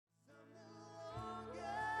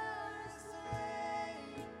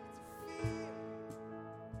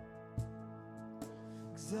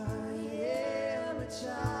I'm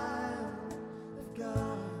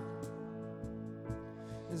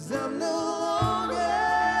no longer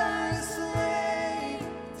a slave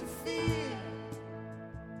to fear.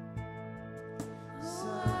 So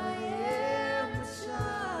I am a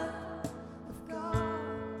child of God.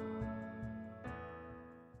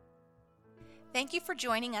 Thank you for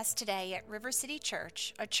joining us today at River City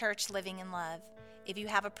Church, a church living in love. If you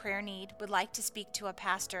have a prayer need, would like to speak to a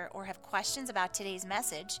pastor, or have questions about today's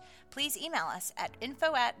message, please email us at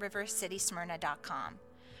info@rivercitysmyrna.com.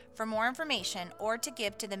 For more information or to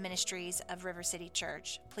give to the ministries of River City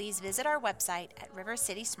Church, please visit our website at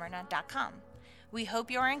rivercitysmyrna.com. We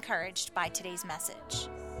hope you are encouraged by today's message.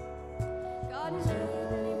 God is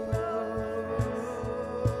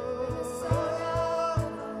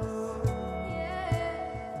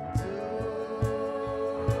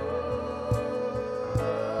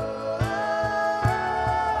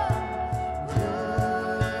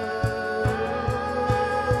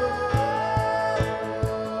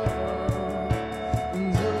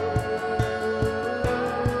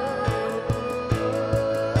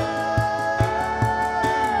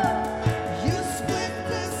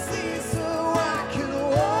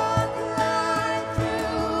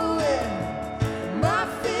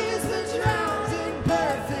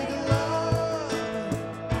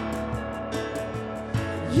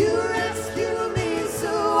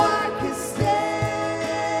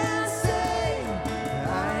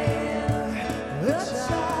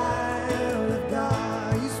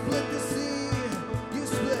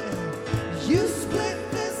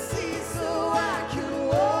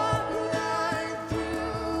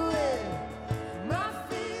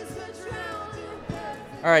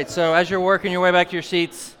All right, so as you're working your way back to your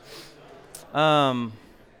seats, you guys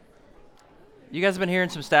have been hearing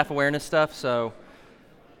some staff awareness stuff, so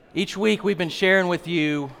each week we've been sharing with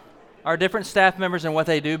you our different staff members and what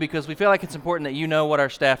they do, because we feel like it's important that you know what our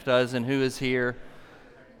staff does and who is here.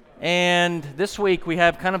 And this week we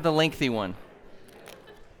have kind of the lengthy one.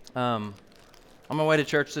 On my way to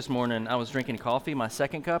church this morning, I was drinking coffee, my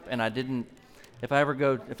second cup, and if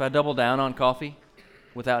I double down on coffee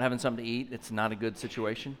without having something to eat, it's not a good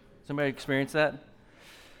situation. Somebody experience that?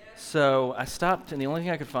 So I stopped, and the only thing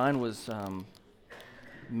I could find was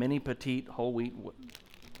mini petite whole wheat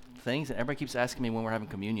things, and everybody keeps asking me when we're having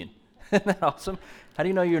communion. Isn't that awesome? How do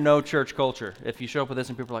you know you know church culture? If you show up with this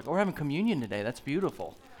and people are like, oh, we're having communion today, that's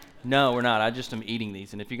beautiful. No, we're not. I just am eating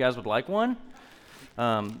these, and if you guys would like one,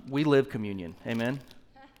 we live communion. Amen?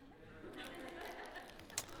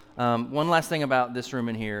 One last thing about this room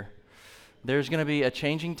in here. There's going to be a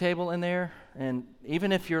changing table in there, and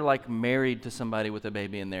even if you're like married to somebody with a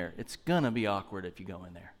baby in there, it's going to be awkward if you go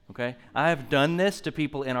in there, okay? I have done this to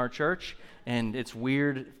people in our church, and it's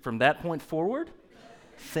weird. From that point forward,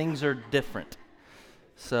 things are different.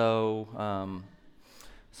 So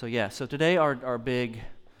today our big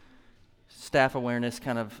staff awareness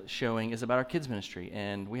kind of showing is about our kids ministry,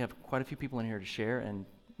 and we have quite a few people in here to share, and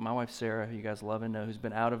my wife Sara, who you guys love and know, who's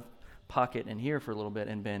been out of pocket and here for a little bit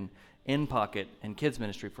and been in pocket in kids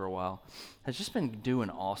ministry for a while, has just been doing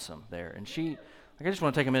awesome there. And I just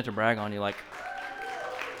want to take a minute to brag on you. Like,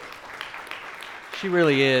 she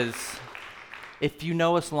really is. If you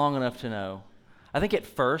know us long enough to know, I think at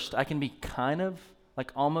first I can be kind of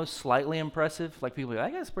like almost slightly impressive. Like people are like, I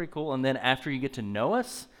guess it's pretty cool. And then after you get to know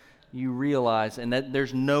us, you realize, and that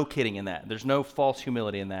there's no kidding in that. There's no false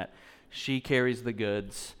humility in that. She carries the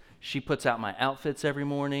goods. She puts out my outfits every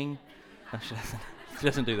morning. No, she doesn't. She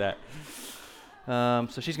doesn't do that.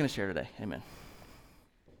 So she's going to share today. Amen.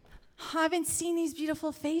 I haven't seen these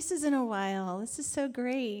beautiful faces in a while. This is so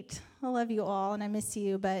great. I love you all, and I miss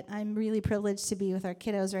you, but I'm really privileged to be with our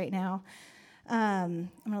kiddos right now. I'm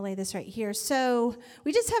going to lay this right here. So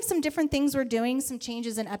we just have some different things we're doing, some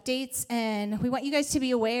changes and updates, and we want you guys to be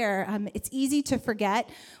aware. It's easy to forget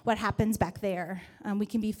what happens back there. We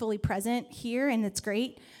can be fully present here, and it's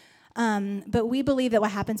great. But we believe that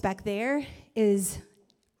what happens back there is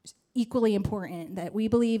equally important, that we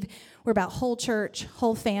believe we're about whole church,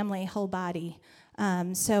 whole family, whole body.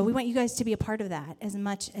 So we want you guys to be a part of that as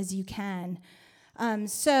much as you can.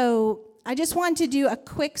 So I just want to do a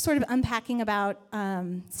quick sort of unpacking about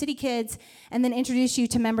City Kids and then introduce you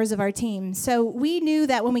to members of our team. So we knew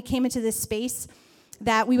that when we came into this space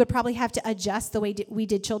that we would probably have to adjust the way we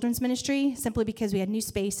did children's ministry, simply because we had new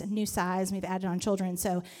space and new size, and we've added on children.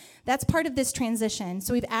 So that's part of this transition.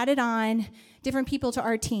 So we've added on different people to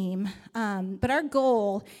our team. But our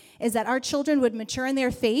goal is that our children would mature in their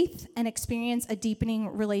faith and experience a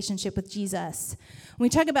deepening relationship with Jesus. When we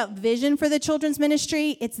talk about vision for the children's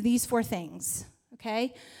ministry, it's these 4 things,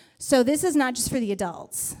 okay? So this is not just for the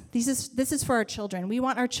adults. This is for our children. We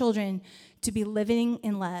want our children to be living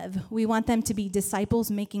in love. We want them to be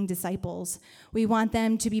disciples making disciples. We want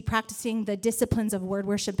them to be practicing the disciplines of word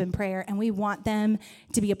worship and prayer, and we want them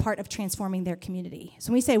to be a part of transforming their community.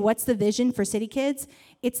 So when we say, what's the vision for City Kids?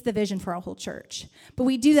 It's the vision for our whole church. But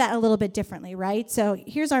we do that a little bit differently, right? So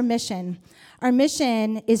here's our mission. Our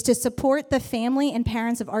mission is to support the family and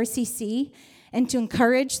parents of RCC and to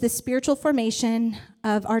encourage the spiritual formation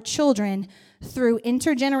of our children through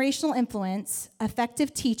intergenerational influence,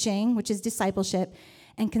 effective teaching, which is discipleship,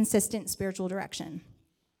 and consistent spiritual direction.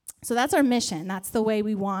 So that's our mission. That's the way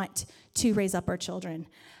we want to raise up our children.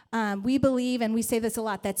 We believe, and we say this a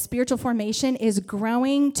lot, that spiritual formation is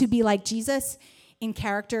growing to be like Jesus in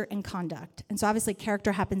character and conduct. And so obviously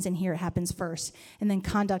character happens in here, it happens first, and then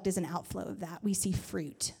conduct is an outflow of that. We see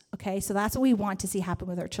fruit, okay? So that's what we want to see happen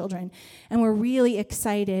with our children. And we're really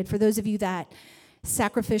excited for those of you that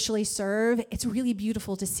sacrificially serve. It's really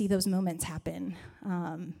beautiful to see those moments happen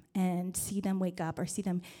and see them wake up or see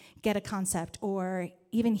them get a concept or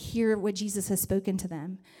even hear what Jesus has spoken to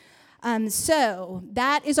them. So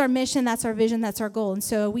that is our mission, that's our vision, that's our goal. And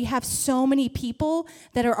so we have so many people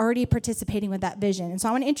that are already participating with that vision. And so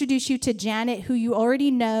I want to introduce you to Janet, who you already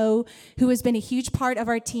know, who has been a huge part of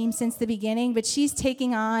our team since the beginning, but she's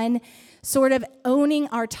taking on sort of owning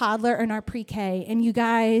our toddler and our pre-K. And you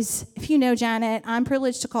guys, if you know Janet, I'm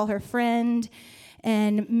privileged to call her friend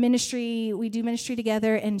and ministry. We do ministry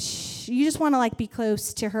together, and you just want to like be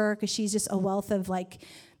close to her because she's just a wealth of like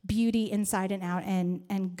beauty inside and out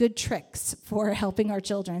and good tricks for helping our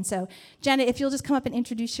children. So Janet, if you'll just come up and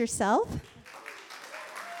introduce yourself.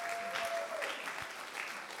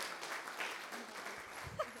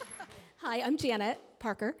 Hi, I'm Janet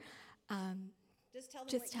Parker. Just tell them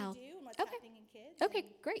Just what tell. you do and what's Okay. happening in kids. Okay,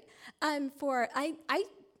 great.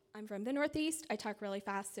 I'm from the Northeast. I talk really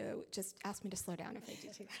fast, so just ask me to slow down if I do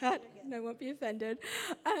too that, and I won't be offended.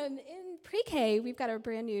 In pre-K, we've got a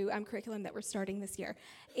brand new curriculum that we're starting this year,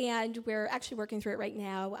 and we're actually working through it right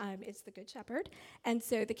now. It's the Good Shepherd, and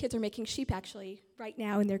so the kids are making sheep actually right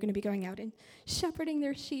now, and they're going to be going out and shepherding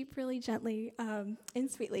their sheep really gently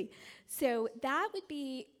and sweetly. So that would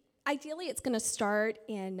be, ideally, it's going to start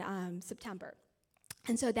in September.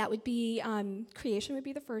 And so that would be, creation would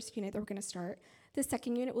be the first unit that we're going to start. The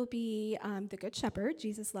second unit will be the Good Shepherd.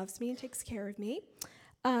 Jesus loves me and takes care of me.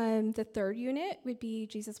 The third unit would be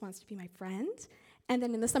Jesus wants to be my friend. And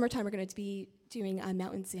then in the summertime, we're going to be doing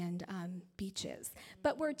mountains and beaches.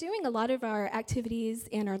 But we're doing a lot of our activities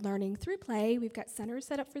and our learning through play. We've got centers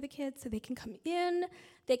set up for the kids so they can come in,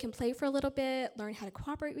 they can play for a little bit, learn how to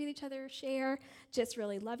cooperate with each other, share, just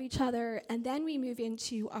really love each other. And then we move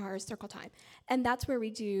into our circle time. And that's where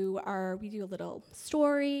we do a little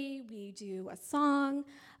story, we do a song,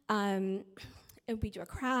 and we do a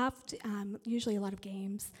craft, usually a lot of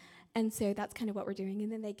games. And so that's kind of what we're doing. And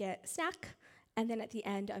then they get a snack. And then at the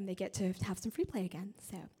end, they get to have some free play again.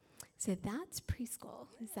 So that's preschool.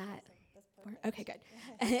 Is that? Okay, good.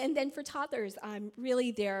 And then for toddlers,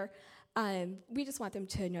 really we just want them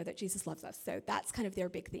to know that Jesus loves us. So that's kind of their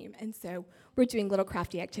big theme. And so we're doing little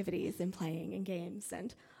crafty activities and playing and games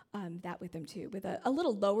and that with them too, with a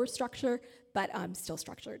little lower structure, but still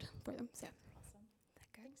structured for them. So. Awesome.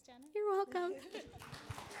 Thanks, Jenna. You're welcome.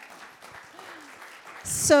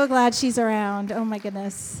 So glad she's around. Oh my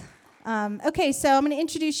goodness. Okay, so I'm going to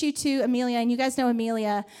introduce you to Amelia, and you guys know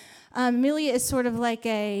Amelia. Amelia is sort of like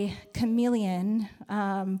a chameleon.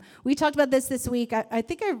 We talked about this week. I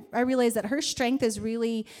think I realized that her strength has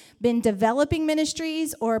really been developing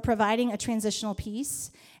ministries or providing a transitional piece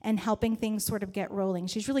and helping things sort of get rolling.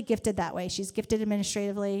 She's really gifted that way. She's gifted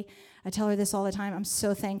administratively. I tell her this all the time. I'm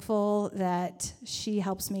so thankful that she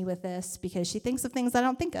helps me with this because she thinks of things I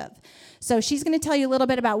don't think of. So she's going to tell you a little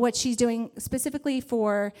bit about what she's doing specifically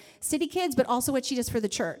for City Kids, but also what she does for the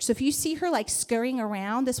church. So if you see her like scurrying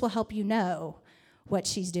around, this will help you know what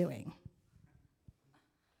she's doing.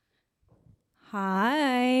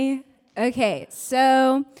 Hi. Okay,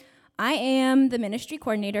 so I am the ministry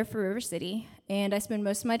coordinator for River City, and I spend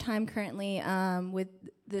most of my time currently with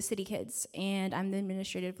the City Kids, and I'm the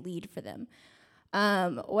administrative lead for them.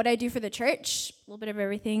 What I do for the church, a little bit of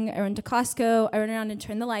everything. I run to Costco. I run around and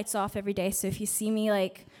turn the lights off every day, so if you see me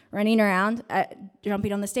like running around,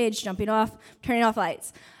 jumping on the stage, jumping off, turning off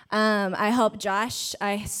lights. I help Josh.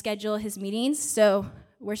 I schedule his meetings, so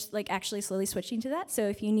we're like actually slowly switching to that. So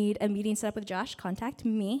if you need a meeting set up with Josh, contact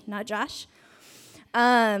me, not Josh.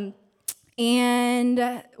 And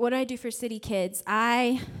what do I do for City Kids?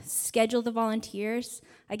 I schedule the volunteers.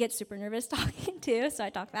 I get super nervous talking too, so I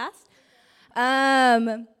talk fast.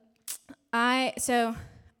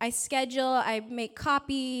 I schedule, I make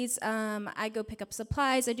copies, I go pick up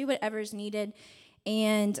supplies, I do whatever's needed.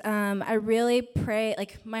 And I really pray,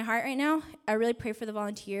 like my heart right now, I really pray for the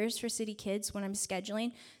volunteers for City Kids when I'm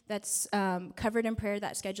scheduling. That's covered in prayer,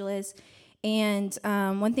 that schedule is. And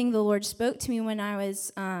one thing the Lord spoke to me when I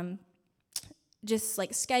was just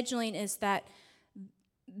like scheduling is that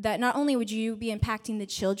not only would you be impacting the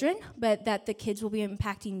children, but that the kids will be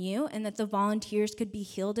impacting you, and that the volunteers could be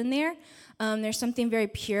healed in there. There's something very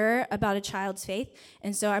pure about a child's faith,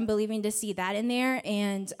 and so I'm believing to see that in there,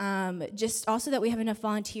 and just also that we have enough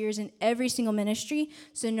volunteers in every single ministry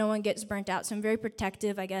so no one gets burnt out. So I'm very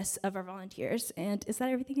protective, I guess, of our volunteers. And is that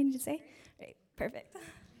everything I need to say? Great, perfect.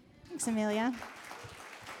 Thanks, Amelia.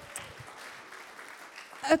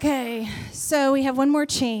 Okay, so we have one more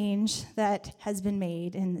change that has been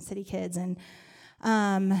made in the City Kids, and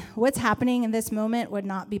what's happening in this moment would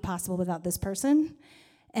not be possible without this person.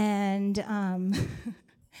 And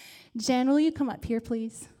Jen, will you come up here,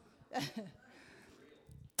 please?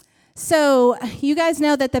 So you guys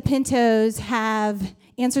know that the Pintos have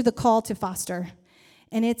answered the call to foster,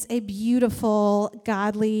 and it's a beautiful,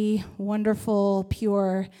 godly, wonderful,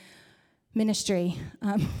 pure ministry.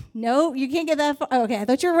 No, you can't get that far. Oh, okay, I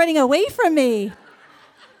thought you were running away from me.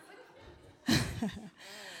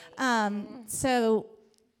 So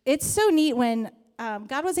it's so neat when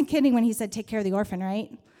God wasn't kidding when he said, take care of the orphan, right?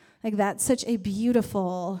 Like that's such a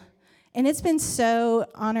beautiful, and it's been so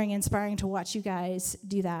honoring and inspiring to watch you guys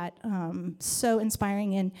do that. So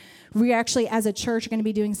inspiring. And we actually, as a church, are going to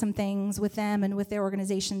be doing some things with them and with their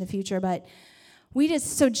organization in the future. But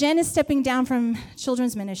so Jen is stepping down from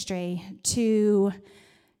children's ministry to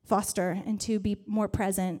foster and to be more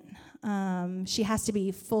present. She has to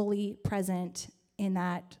be fully present in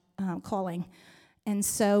that calling. And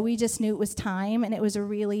so we just knew it was time, and it was a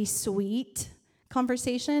really sweet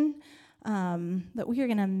conversation, but we are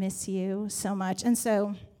going to miss you so much. And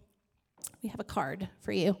so we have a card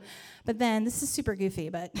for you. But then, this is super goofy,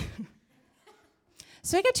 but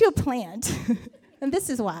so I got you a plant, and this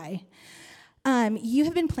is why. You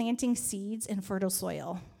have been planting seeds in fertile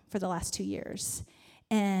soil for the last 2 years,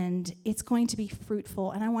 and it's going to be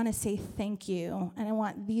fruitful, and I want to say thank you, and I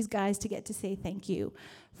want these guys to get to say thank you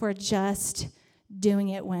for just doing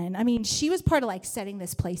it she was part of like setting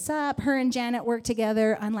this place up. Her and Janet worked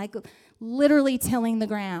together on like literally tilling the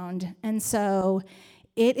ground, and so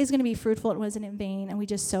it is going to be fruitful. It wasn't in vain, and we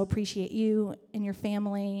just so appreciate you and your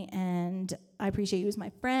family, and I appreciate you as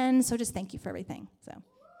my friend, so just thank you for everything. So.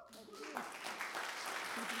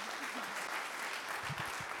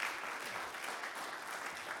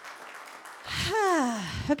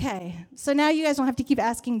 Okay, so now you guys don't have to keep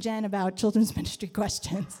asking Jen about children's ministry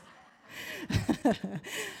questions.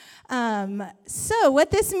 So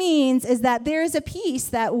what this means is that there is a piece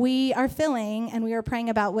that we are filling, and we are praying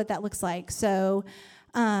about what that looks like. So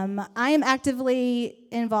I am actively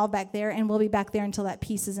involved back there, and we'll be back there until that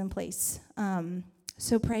piece is in place.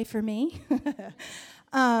 So pray for me.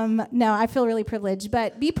 No, I feel really privileged,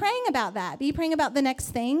 but be praying about that. Be praying about the next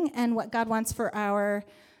thing and what God wants for our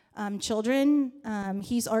children.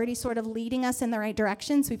 He's already sort of leading us in the right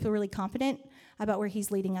direction, so we feel really confident about where he's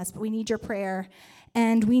leading us, but we need your prayer,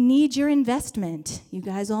 and we need your investment. You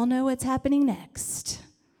guys all know what's happening next.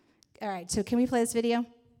 All right, so can we play this video?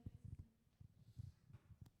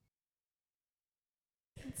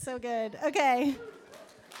 It's so good. Okay.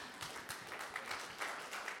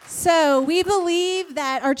 So we believe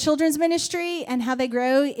that our children's ministry and how they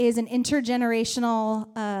grow is an intergenerational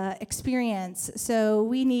experience. So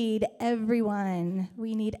we need everyone.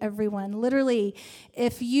 We need everyone. Literally,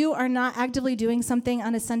 if you are not actively doing something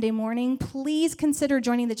on a Sunday morning, please consider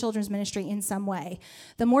joining the children's ministry in some way.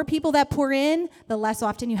 The more people that pour in, the less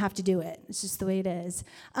often you have to do it. It's just the way it is.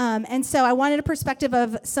 And so I wanted a perspective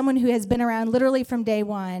of someone who has been around literally from day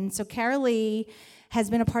one. So Carolee has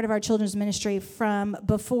been a part of our children's ministry from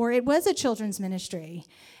before it was a children's ministry.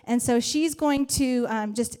 And so she's going to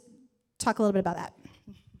just talk a little bit about that.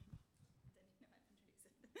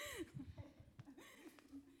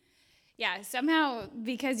 Yeah, somehow,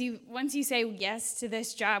 because once you say yes to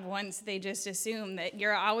this job once, they just assume that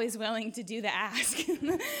you're always willing to do the ask,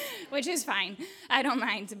 which is fine. I don't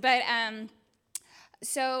mind. But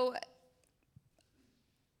so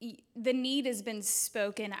the need has been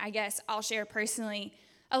spoken. I guess I'll share personally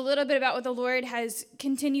a little bit about what the Lord has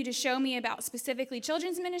continued to show me about specifically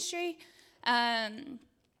children's ministry. And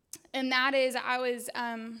that is, I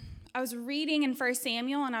was reading in 1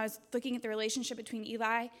 Samuel, and I was looking at the relationship between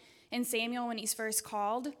Eli and Samuel when he's first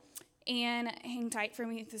called. And hang tight for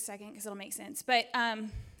me for a second because it'll make sense. But and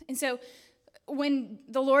so when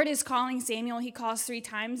the Lord is calling Samuel, he calls 3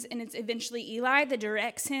 times, and it's eventually Eli that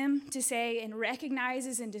directs him to say and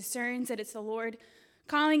recognizes and discerns that it's the Lord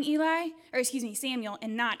calling Samuel,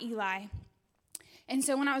 and not Eli. And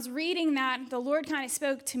so when I was reading that, the Lord kind of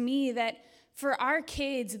spoke to me that for our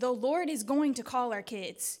kids, the Lord is going to call our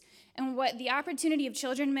kids. And what the opportunity of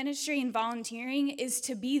children ministry and volunteering is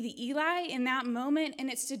to be the Eli in that moment, and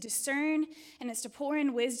it's to discern, and it's to pour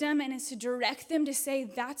in wisdom, and it's to direct them to say,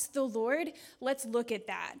 that's the Lord, let's look at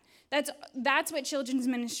that. That's what children's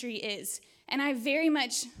ministry is. And I very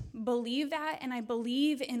much believe that, and I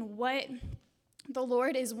believe in what the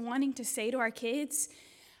Lord is wanting to say to our kids.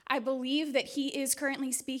 I believe that he is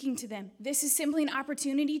currently speaking to them. This is simply an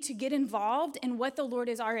opportunity to get involved in what the Lord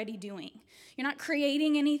is already doing. You're not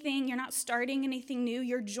creating anything. You're not starting anything new.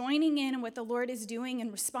 You're joining in what the Lord is doing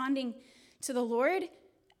and responding to the Lord.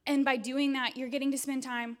 And by doing that, you're getting to spend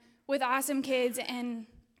time with awesome kids and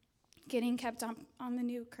getting kept on the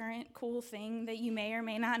new current cool thing that you may or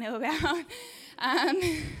may not know about.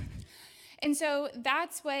 And so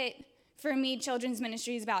that's what, for me, children's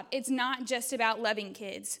ministry is about. It's not just about loving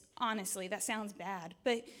kids. Honestly, that sounds bad,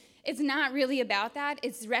 but it's not really about that.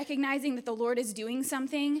 It's recognizing that the Lord is doing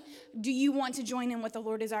something. Do you want to join in what the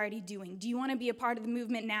Lord is already doing? Do you want to be a part of the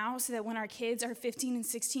movement now so that when our kids are 15 and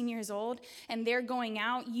 16 years old and they're going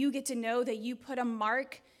out, you get to know that you put a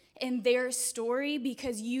mark in their story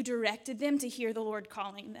because you directed them to hear the Lord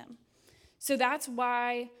calling them? So that's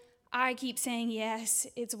why I keep saying yes.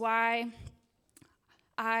 It's why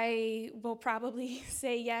I will probably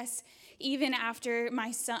say yes even after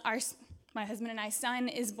my husband and I's son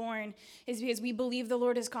is born, is because we believe the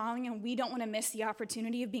Lord is calling, and we don't want to miss the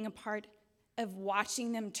opportunity of being a part of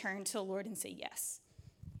watching them turn to the Lord and say yes.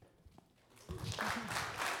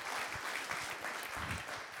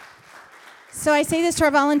 So I say this to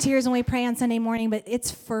our volunteers when we pray on Sunday morning, but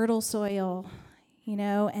it's fertile soil,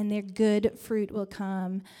 and their good fruit will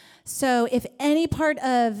come. So if any part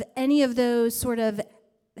of any of those sort of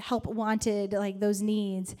help wanted, like those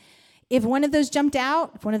needs, if one of those jumped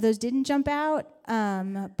out, if one of those didn't jump out,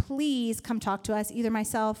 please come talk to us, either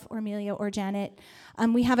myself or Amelia or Janet.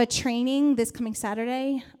 We have a training this coming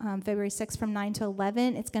Saturday, February 6th from 9 to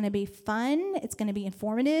 11. It's going to be fun. It's going to be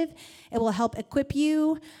informative. It will help equip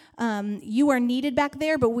you. You are needed back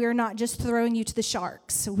there, but we're not just throwing you to the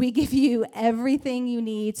sharks. We give you everything you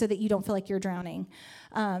need so that you don't feel like you're drowning.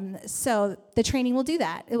 So the training will do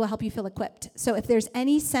that. It will help you feel equipped. So if there's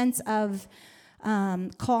any sense of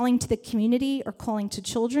calling to the community or calling to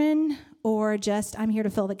children, or just I'm here to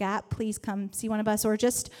fill the gap, please come see one of us, or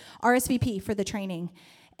just RSVP for the training.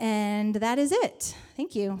 And that is it.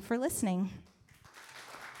 Thank you for listening.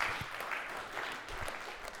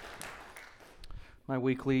 My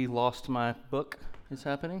weekly Lost My Book is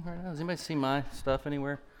happening right now. Does anybody see my stuff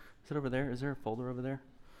anywhere? Is it over there? Is there a folder over there?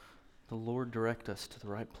 The Lord direct us to the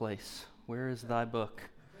right place. Where is thy book?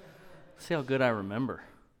 See how good I remember.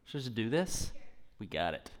 Should I just do this? We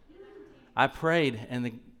got it. I prayed,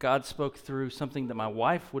 and God spoke through something that my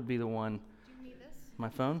wife would be the one. Do you need this? My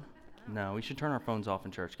phone? No, we should turn our phones off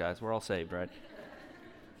in church, guys. We're all saved, right?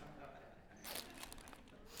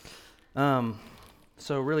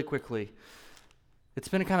 So really quickly, it's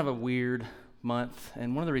been a kind of a weird month,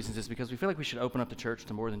 and one of the reasons is because we feel like we should open up the church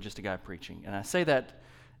to more than just a guy preaching. And I say that,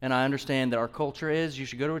 and I understand that our culture is you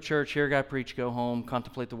should go to a church, hear a guy preach, go home,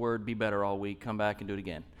 contemplate the word, be better all week, come back and do it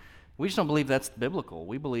again. We just don't believe that's biblical.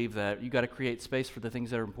 We believe that you got to create space for the things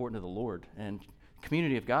that are important to the Lord, and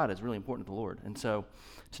community of God is really important to the Lord. And so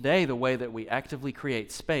today, the way that we actively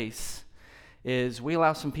create space is we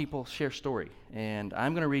allow some people to share story. And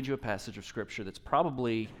I'm going to read you a passage of Scripture that's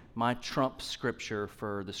probably my trump scripture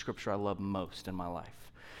for the Scripture I love most in my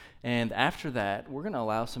life. And after that, we're going to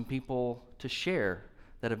allow some people to share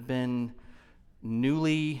that have been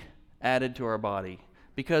newly added to our body.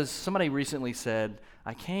 Because somebody recently said,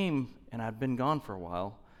 I came and I've been gone for a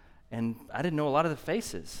while, and I didn't know a lot of the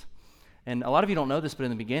faces. And a lot of you don't know this, but in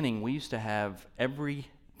the beginning, we used to have every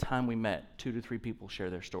time we met, 2 to 3 people share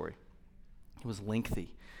their story. It was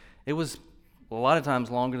lengthy. It was a lot of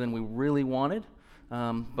times longer than we really wanted,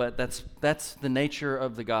 but that's the nature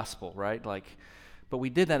of the gospel, right? But we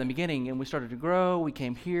did that in the beginning, and we started to grow. We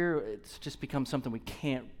came here. It's just become something we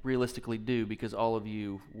can't realistically do because all of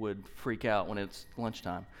you would freak out when it's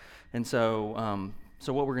lunchtime. And so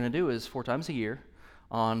what we're going to do is 4 times a year,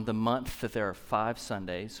 on the month that there are 5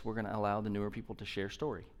 Sundays, we're going to allow the newer people to share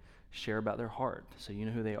story, share about their heart, so you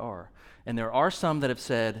know who they are. And there are some that have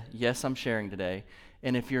said, yes, I'm sharing today.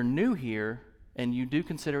 And if you're new here and you do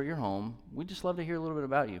consider it your home, we'd just love to hear a little bit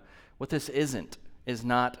about you. What this is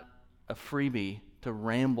not a freebie to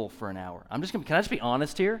ramble for an hour. Can I just be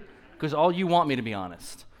honest here? because all you want me to be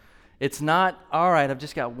honest. It's not, all right, I've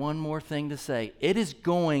just got one more thing to say. It is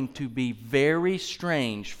going to be very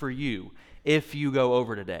strange for you if you go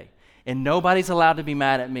over today. And nobody's allowed to be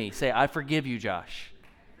mad at me. Say, I forgive you, Josh.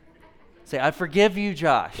 Say, I forgive you,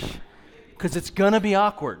 Josh. Because it's going to be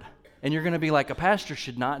awkward. And you're going to be like, a pastor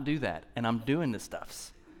should not do that. And I'm doing this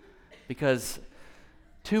stuff. Because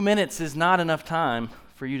 2 minutes is not enough time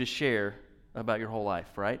for you to share about your whole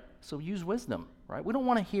life, right? So use wisdom, right? We don't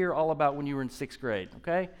want to hear all about when you were in 6th grade,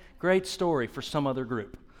 okay? Great story for some other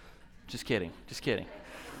group. Just kidding.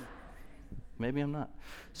 Maybe I'm not.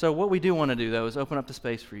 So what we do want to do, though, is open up the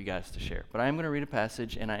space for you guys to share. But I am going to read a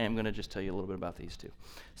passage, and I am going to just tell you a little bit about these two.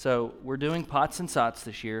 So we're doing pots and sots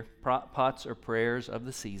this year. Pots are prayers of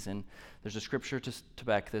the season. There's a scripture to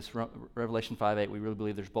back this, Revelation 5:8. We really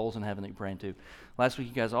believe there's bowls in heaven that you pray into. Last week,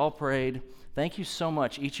 you guys all prayed. Thank you so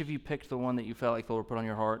much. Each of you picked the one that you felt like the Lord put on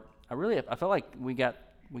your heart. I felt like we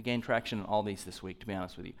gained traction in all these this week, to be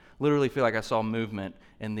honest with you. Literally feel like I saw movement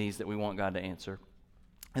in these that we want God to answer.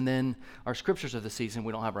 And then our scriptures of the season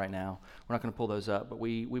we don't have right now. We're not going to pull those up, but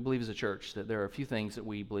we believe as a church that there are a few things that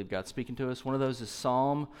we believe God's speaking to us. One of those is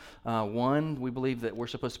Psalm 1. We believe that we're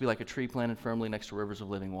supposed to be like a tree planted firmly next to rivers of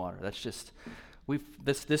living water. That's just,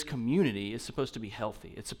 this community is supposed to be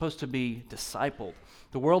healthy. It's supposed to be discipled.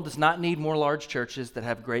 The world does not need more large churches that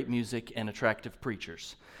have great music and attractive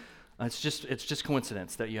preachers. It's just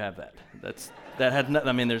coincidence that you have that.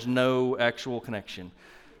 There's no actual connection.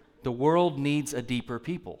 The world needs a deeper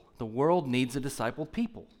people. The world needs a discipled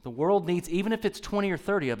people. The world needs, even if it's 20 or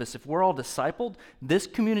 30 of us, if we're all discipled, this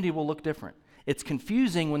community will look different. It's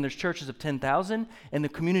confusing when there's churches of 10,000 and the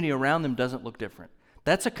community around them doesn't look different.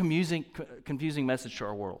 That's a confusing message to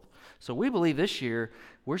our world. So we believe this year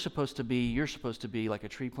you're supposed to be like a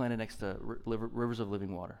tree planted next to rivers of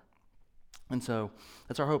living water. And so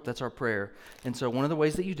that's our hope, that's our prayer. And so one of the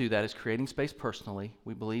ways that you do that is creating space personally.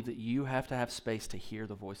 We believe that you have to have space to hear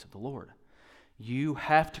the voice of the Lord. You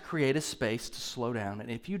have to create a space to slow down.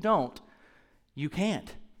 And if you don't, you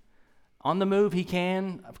can't. On the move, he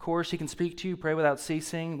can. Of course, he can speak to you, pray without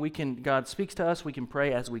ceasing. God speaks to us, we can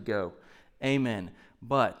pray as we go. Amen.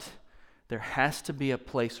 But there has to be a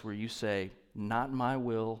place where you say, not my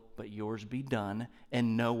will, but yours be done,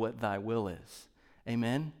 and know what thy will is.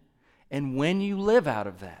 Amen? And when you live out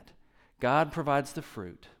of that, God provides the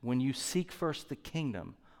fruit. When you seek first the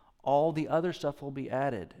kingdom, all the other stuff will be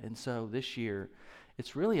added. And so this year,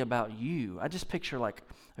 it's really about you. I just picture like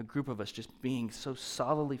a group of us just being so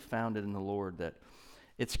solidly founded in the Lord that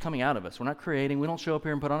it's coming out of us. We're not creating. We don't show up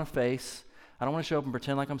here and put on a face. I don't want to show up and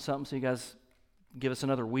pretend like I'm something so you guys give us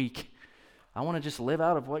another week. I want to just live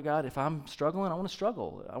out of what God, if I'm struggling, I want to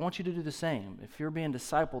struggle. I want you to do the same. If you're being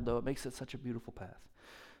discipled, though, it makes it such a beautiful path.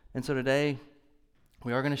 And so today,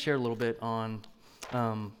 we are going to share a little bit on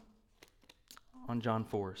John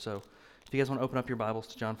 4. So if you guys want to open up your Bibles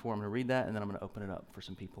to John 4, I'm going to read that, and then I'm going to open it up for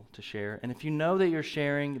some people to share. And if you know that you're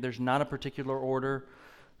sharing, there's not a particular order,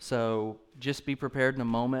 so just be prepared in a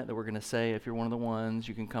moment that we're going to say, if you're one of the ones,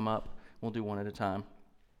 you can come up. We'll do one at a time.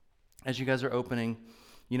 As you guys are opening,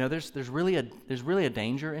 you know, there's really a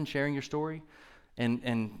danger in sharing your story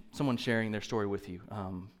and someone sharing their story with you.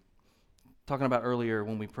 Talking about earlier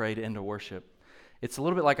when we prayed into worship, it's a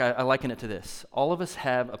little bit like I liken it to this. All of us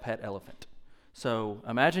have a pet elephant. So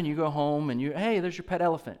imagine you go home and hey, there's your pet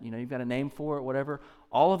elephant. You know, you've got a name for it, whatever.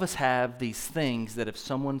 All of us have these things that if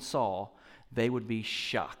someone saw, they would be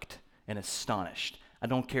shocked and astonished. I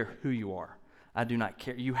don't care who you are. I do not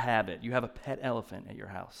care. You have it. You have a pet elephant at your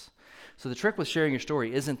house. So the trick with sharing your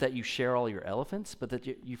story isn't that you share all your elephants, but that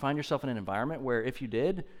you find yourself in an environment where if you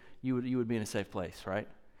did, you would be in a safe place, right?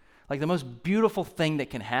 Like the most beautiful thing that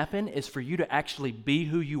can happen is for you to actually be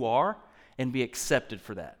who you are and be accepted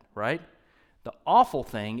for that, right? The awful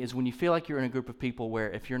thing is when you feel like you're in a group of people where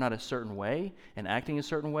if you're not a certain way and acting a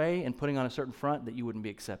certain way and putting on a certain front, that you wouldn't be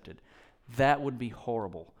accepted. That would be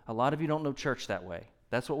horrible. A lot of you don't know church that way.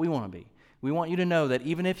 That's what we want to be. We want you to know that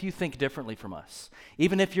even if you think differently from us,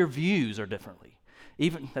 even if your views are differently,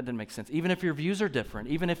 that didn't make sense. Even if your views are different,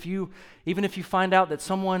 even if you find out that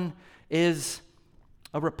someone is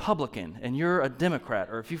a Republican and you're a Democrat,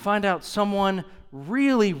 or if you find out someone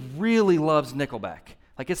really, really loves Nickelback,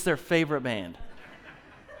 like it's their favorite band.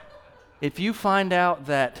 If you find out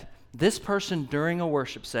that this person during a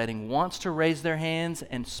worship setting wants to raise their hands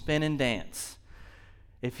and spin and dance,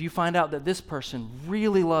 if you find out that this person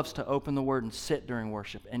really loves to open the Word and sit during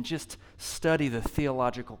worship and just study the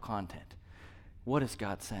theological content, what is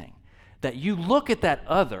God saying? That you look at that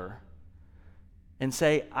other and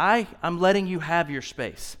say, I'm letting you have your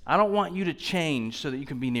space. I don't want you to change so that you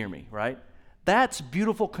can be near me, right? That's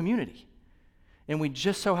beautiful community. And we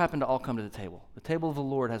just so happen to all come to the table. The table of the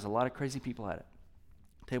Lord has a lot of crazy people at it.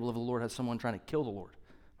 The table of the Lord has someone trying to kill the Lord,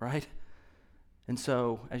 right? And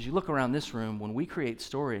so as you look around this room, when we create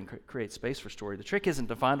story and create space for story, the trick isn't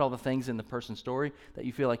to find all the things in the person's story that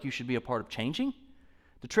you feel like you should be a part of changing.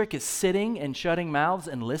 The trick is sitting and shutting mouths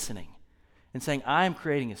and listening and saying, I am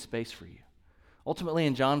creating a space for you. Ultimately,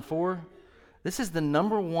 in John 4, this is the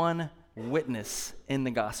number one witness in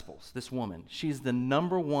the Gospels, this woman. She's the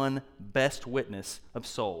number one best witness of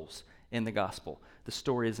souls in the Gospel. The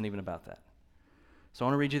story isn't even about that. So I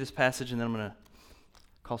want to read you this passage, and then I'm going to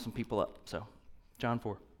call some people up. So, John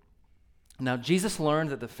 4. Now, Jesus learned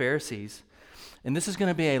that the Pharisees, and this is going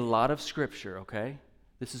to be a lot of scripture, okay?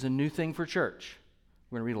 This is a new thing for church.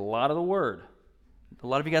 We're going to read a lot of the Word. A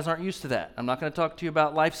lot of you guys aren't used to that. I'm not going to talk to you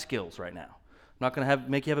about life skills right now. I'm not going to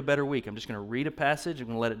make you have a better week. I'm just going to read a passage. I'm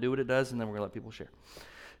going to let it do what it does, and then we're going to let people share.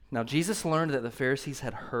 Now, Jesus learned that the Pharisees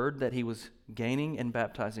had heard that he was gaining and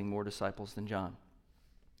baptizing more disciples than John,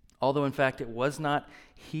 although in fact it was not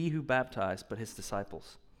he who baptized, but his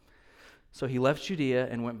disciples. So he left Judea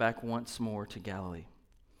and went back once more to Galilee.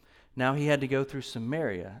 Now he had to go through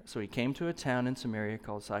Samaria, so he came to a town in Samaria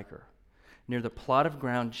called Sychar, near the plot of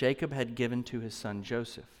ground Jacob had given to his son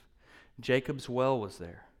Joseph. Jacob's well was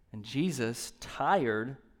there, and Jesus,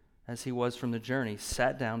 tired as he was from the journey,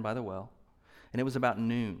 sat down by the well, and it was about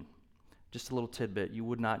noon. Just a little tidbit, you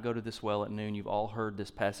would not go to this well at noon. You've all heard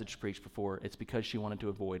this passage preached before. It's because she wanted to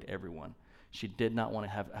avoid everyone. She did not want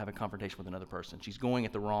to have a confrontation with another person. She's going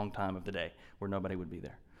at the wrong time of the day where nobody would be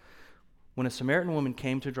there. When a Samaritan woman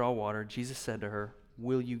came to draw water, Jesus said to her,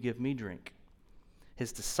 "Will you give me drink?"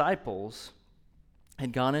 His disciples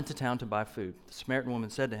had gone into town to buy food. The Samaritan woman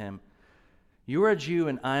said to him, "You are a Jew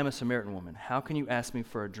and I am a Samaritan woman. How can you ask me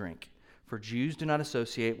for a drink?" For Jews do not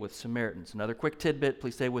associate with Samaritans. Another quick tidbit,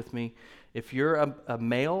 please stay with me. If you're a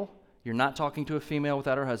male, you're not talking to a female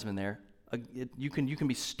without her husband there. You can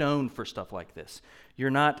be stoned for stuff like this.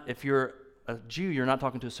 If you're a Jew, you're not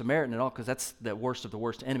talking to a Samaritan at all, because that's the worst of the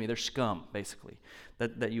worst enemy. They're scum, basically,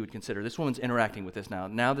 that you would consider. This woman's interacting with this now.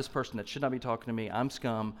 Now this person that should not be talking to me, I'm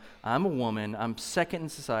scum, I'm a woman, I'm second in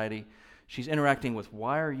society. She's interacting with,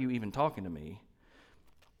 why are you even talking to me?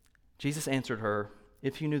 Jesus answered her,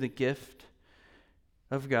 "If you knew the gift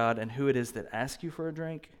of God and who it is that asks you for a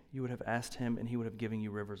drink, you would have asked him, and he would have given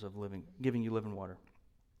you living water."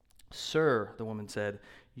 "Sir," the woman said,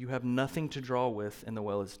 "you have nothing to draw with, and the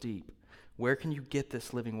well is deep. Where can you get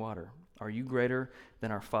this living water? Are you greater than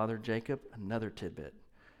our father Jacob?" Another tidbit.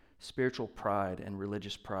 Spiritual pride and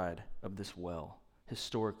religious pride of this well.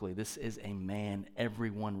 Historically, this is a man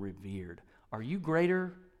everyone revered. Are you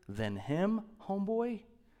greater than him, homeboy?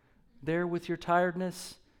 There with your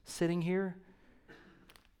tiredness, sitting here?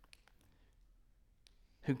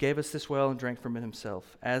 "Who gave us this well and drank from it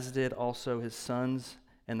himself, as did also his sons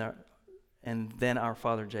and then our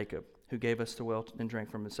father Jacob, who gave us the well and drank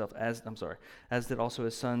from himself, as did also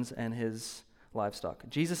his sons and his livestock."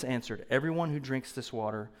 Jesus answered, "Everyone who drinks this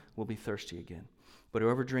water will be thirsty again. But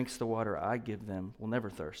whoever drinks the water I give them will never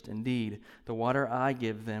thirst. Indeed, the water I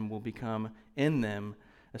give them will become in them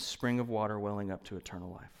a spring of water welling up to eternal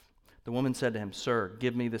life." The woman said to him, "Sir,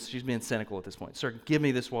 give me this." She's being cynical at this point. "Sir, give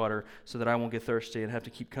me this water so that I won't get thirsty and have to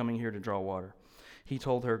keep coming here to draw water." He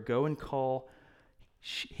told her, "Go and call."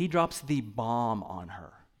 He drops the bomb on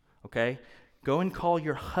her, okay? "Go and call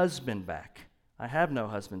your husband back." "I have no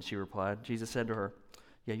husband," she replied. Jesus said to her,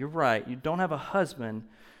 "Yeah, you're right. You don't have a husband.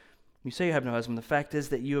 You say you have no husband. The fact is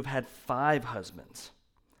that you have had 5 husbands,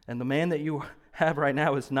 and the man that you have right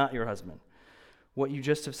now is not your husband. What you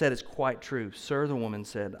just have said is quite true." "Sir," the woman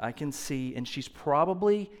said, "I can see," and she's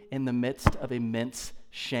probably in the midst of immense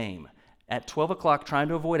shame. At 12 o'clock, trying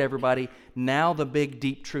to avoid everybody, now the big,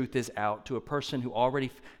 deep truth is out to a person who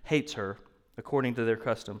already hates her, according to their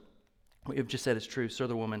custom. "What you've just said is true." "Sir,"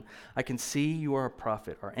 the woman, "I can see you are a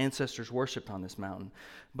prophet. Our ancestors worshipped on this mountain.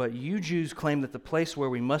 But you Jews claim that the place where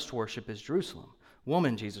we must worship is Jerusalem."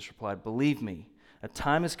 "Woman," Jesus replied, "believe me, a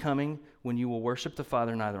time is coming when you will worship the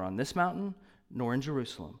Father neither on this mountain nor in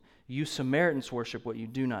Jerusalem. You Samaritans worship what you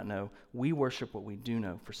do not know. We worship what we do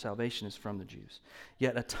know, for salvation is from the Jews.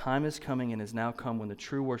 Yet a time is coming and is now come when the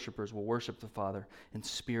true worshipers will worship the Father in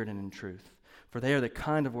spirit and in truth. For they are the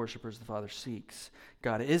kind of worshipers the Father seeks.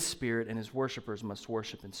 God is spirit, and his worshipers must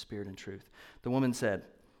worship in spirit and truth." The woman said,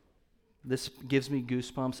 "This gives me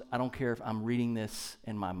goosebumps. I don't care if I'm reading this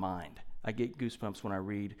in my mind. I get goosebumps when I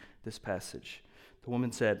read this passage." The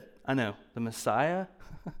woman said, "I know, the Messiah,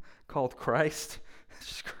 called Christ," it's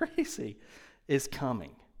just crazy, "is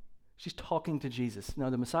coming." She's talking to Jesus. No,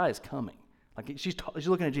 the Messiah is coming. Like she's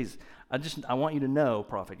looking at Jesus. I want you to know,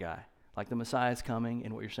 prophet guy, like the Messiah is coming,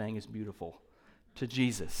 and what you're saying is beautiful. to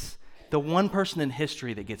Jesus. The one person in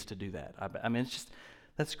history that gets to do that. I mean, it's just,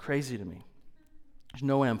 that's crazy to me. There's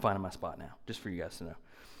no way I'm finding my spot now, just for you guys to know.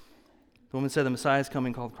 The woman said, the Messiah is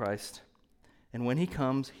coming, called Christ. And when he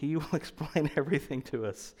comes, he will explain everything to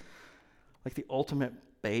us. Like the ultimate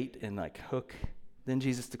bait and like hook. Then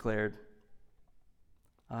Jesus declared,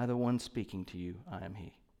 I, the one speaking to you, I am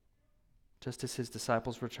he. Just as his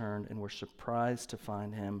disciples returned and were surprised to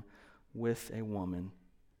find him with a woman,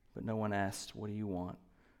 but no one asked, what do you want?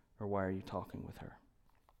 Or why are you talking with her?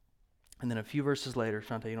 And then a few verses later,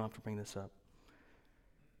 Shante, you don't have to bring this up.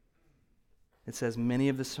 It says, many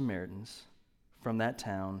of the Samaritans from that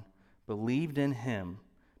town believed in him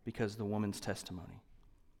because of the woman's testimony.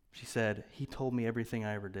 She said, he told me everything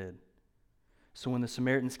I ever did. So when the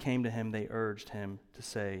Samaritans came to him, they urged him to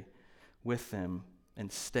stay with them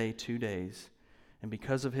and stay 2 days. And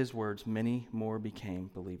because of his words, many more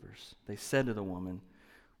became believers. They said to the woman,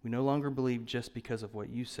 we no longer believe just because of what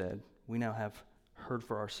you said. We now have heard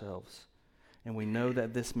for ourselves. And we know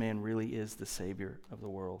that this man really is the Savior of the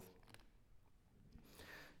world.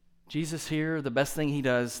 Jesus here, the best thing he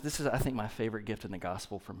does, this is, I think, my favorite gift in the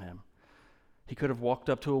gospel from him. He could have walked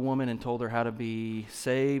up to a woman and told her how to be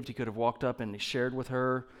saved. He could have walked up and shared with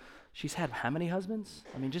her. She's had how many husbands?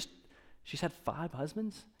 I mean, she's had 5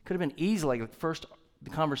 husbands. Could have been easy, like the first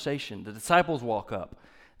conversation. The disciples walk up.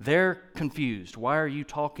 They're confused. Why are you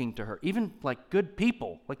talking to her? Even like good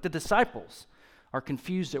people, like the disciples, are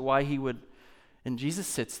confused at why he would. And Jesus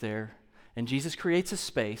sits there, and Jesus creates a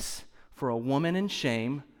space for a woman in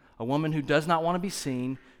shame, a woman who does not want to be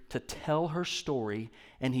seen, to tell her story,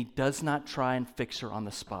 and he does not try and fix her on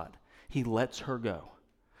the spot. He lets her go.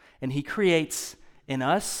 And he creates in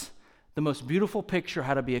us the most beautiful picture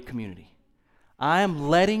how to be a community. I am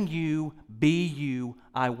letting you be you.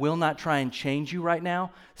 I will not try and change you right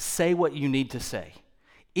now. Say what you need to say.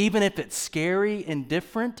 Even if it's scary and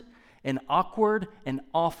different and awkward and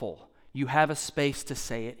awful, you have a space to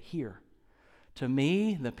say it here. To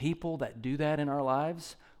me, the people that do that in our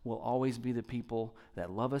lives will always be the people that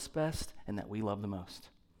love us best and that we love the most.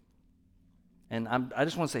 And I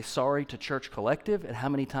just want to say sorry to Church Collective at how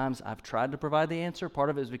many times I've tried to provide the answer. Part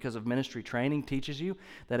of it is because of ministry training teaches you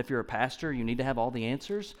that if you're a pastor, you need to have all the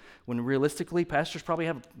answers, when realistically, pastors probably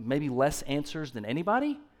have maybe less answers than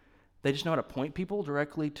anybody. They just know how to point people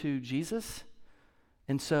directly to Jesus.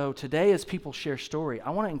 And so today, as people share story, I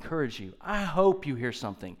want to encourage you. I hope you hear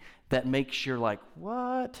something that makes you like,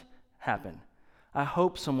 what happened? I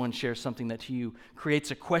hope someone shares something that to you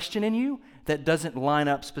creates a question in you that doesn't line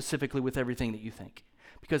up specifically with everything that you think.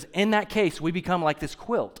 Because in that case, we become like this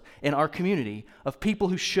quilt in our community of people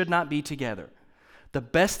who should not be together. The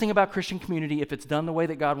best thing about Christian community, if it's done the way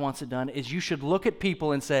that God wants it done, is you should look at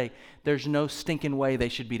people and say, there's no stinking way they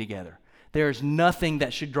should be together. There's nothing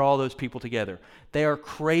that should draw those people together. They are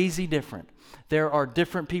crazy different. There are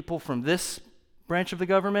different people from this branch of the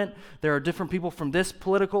government. There are different people from this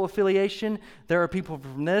political affiliation. There are people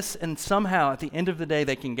from this, and somehow at the end of the day,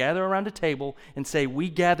 they can gather around a table and say, we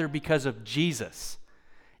gather because of Jesus.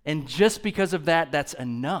 And just because of that, that's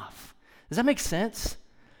enough. Does that make sense?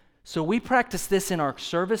 So we practice this in our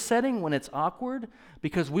service setting when it's awkward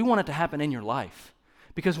because we want it to happen in your life.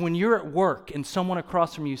 Because when you're at work and someone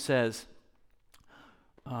across from you says,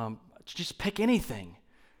 just pick anything,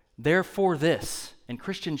 they're for this, and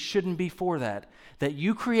Christians shouldn't be for that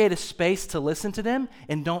you create a space to listen to them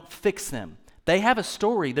and don't fix them. They have a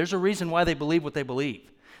story. There's a reason why they believe what they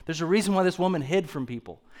believe. There's a reason why this woman hid from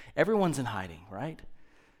people. Everyone's in hiding, right?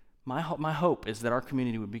 My hope is that our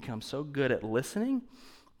community would become so good at listening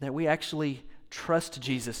that we actually trust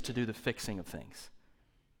Jesus to do the fixing of things,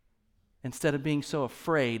 instead of being so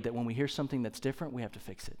afraid that when we hear something that's different, we have to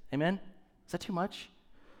fix it. Amen? Is that too much?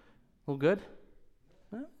 A little good?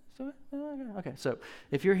 Okay, so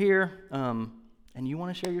if you're here and you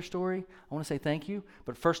want to share your story, I want to say thank you.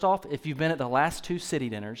 But first off, if you've been at the last 2 city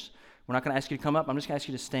dinners, we're not going to ask you to come up. I'm just going to ask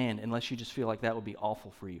you to stand unless you just feel like that would be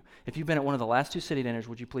awful for you. If you've been at one of the last 2 city dinners,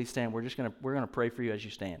 would you please stand? We're going to pray for you as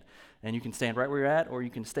you stand. And you can stand right where you're at, or you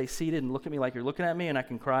can stay seated and look at me like you're looking at me, and I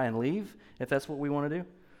can cry and leave if that's what we want to do.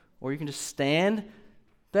 Or you can just stand.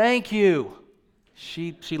 Thank you.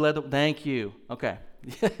 She led the, thank you. Okay.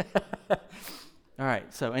 All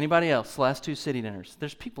right, so anybody else, last 2 city dinners?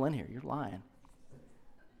 There's people in here, you're lying.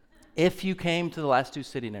 If you came to the last 2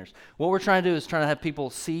 city dinners, what we're trying to do is trying to have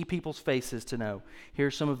people see people's faces to know,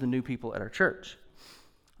 here's some of the new people at our church.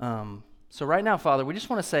 So right now, Father, we just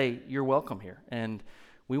want to say you're welcome here. And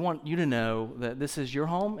We want you to know that this is your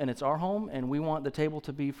home and it's our home, and we want the table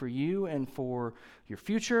to be for you and for your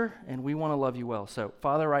future, and we want to love you well. So,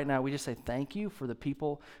 Father, right now, we just say thank you for the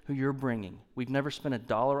people who you're bringing. We've never spent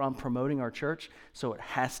 $1 on promoting our church, so it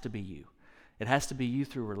has to be you. It has to be you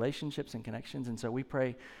through relationships and connections, and so we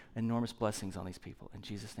pray enormous blessings on these people. In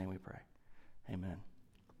Jesus' name we pray. Amen.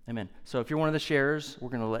 Amen. So if you're one of the sharers, we're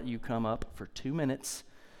going to let you come up for 2 minutes,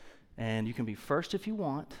 and you can be first if you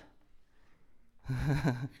want. You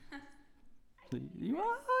are,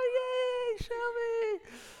 yay, Shelby.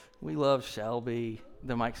 We love Shelby.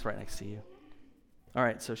 The mic's right next to you. All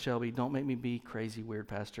right, so Shelby, don't make me be crazy, weird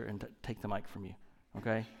pastor and take the mic from you,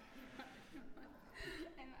 okay? I'm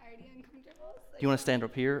already uncomfortable. So Do you want to stand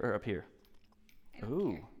up here or up here?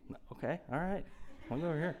 Ooh, okay, all right. I'll go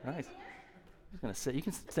over here. Nice. I'm just gonna sit. You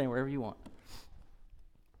can stand wherever you want.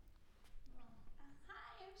 Hi,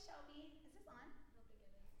 I'm Shelby. Is this on?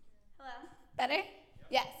 Hello. Better?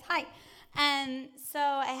 Yes. Hi. So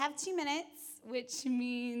I have 2 minutes, which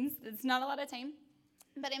means it's not a lot of time.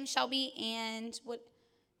 But I'm Shelby, and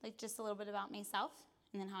just a little bit about myself,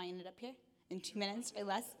 and then how I ended up here in 2 minutes or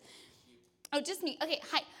less. Oh, just me. Okay.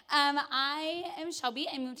 Hi. I am Shelby.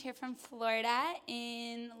 I moved here from Florida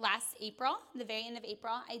in last April, the very end of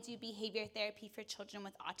April. I do behavior therapy for children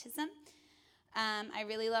with autism. I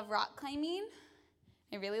really love rock climbing.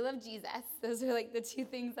 I really love Jesus. Those are like the 2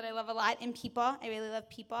 things that I love a lot. And people. I really love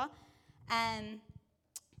people.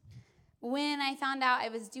 When I found out I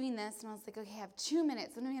was doing this, and I was like, okay, I have 2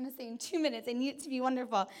 minutes. What am I going to say in 2 minutes? I need it to be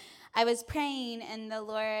wonderful. I was praying, and the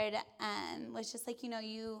Lord was just like,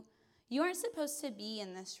 you aren't supposed to be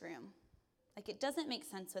in this room. Like, it doesn't make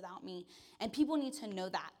sense without me. And people need to know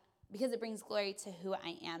that because it brings glory to who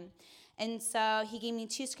I am. And so he gave me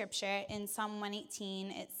 2 scripture. In Psalm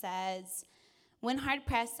 118, it says, when hard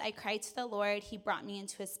pressed, I cried to the Lord. He brought me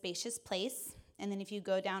into a spacious place. And then if you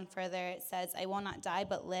go down further, it says, I will not die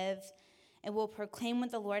but live and will proclaim what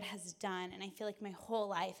the Lord has done. And I feel like my whole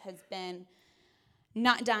life has been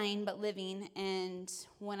not dying but living. And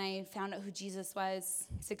when I found out who Jesus was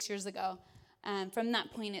 6 years ago, from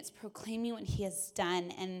that point, it's proclaiming what he has done.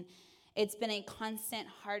 And it's been a constant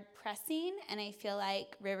hard pressing. And I feel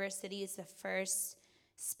like River City is the first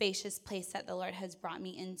spacious place that the Lord has brought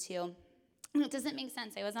me into. It doesn't make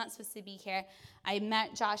sense. I was not supposed to be here. I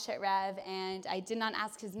met Josh at Rev, and I did not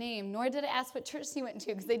ask his name, nor did I ask what church he went to,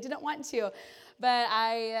 because I didn't want to. But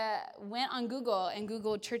I went on Google and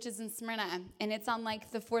Googled churches in Smyrna, and it's on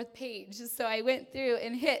like the 4th page. So I went through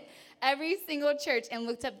and hit every single church and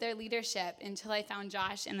looked up their leadership until I found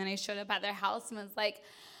Josh, and then I showed up at their house and was like,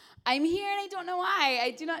 I'm here and I don't know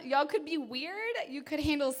why. Y'all could be weird. You could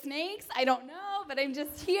handle snakes. I don't know, but I'm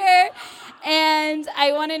just here. And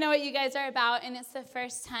I want to know what you guys are about. And it's the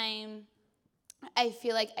first time I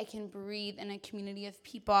feel like I can breathe in a community of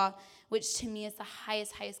people, which to me is the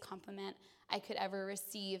highest compliment I could ever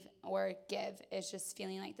receive or give, is just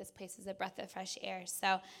feeling like this place is a breath of fresh air.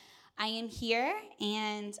 So I am here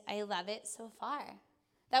and I love it so far.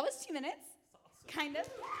 That was 2 minutes, kind of.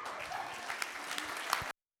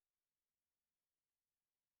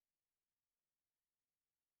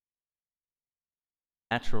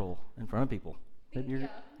 Natural in front of people. Maybe you're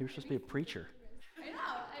supposed to be a preacher. I know,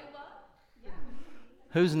 I love. Yeah.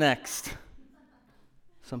 Who's next?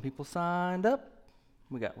 Some people signed up.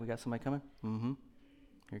 We got somebody coming. Mm-hmm.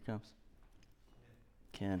 Here he comes.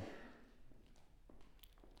 Ken.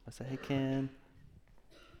 I say, hey, Ken.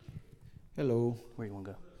 Hello. Where you want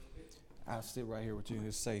to go? I'll sit right here with you.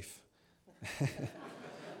 It's safe.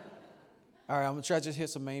 All right, I'm going to try to just hit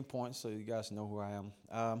some main points so you guys know who I am.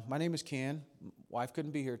 My name is Ken. Wife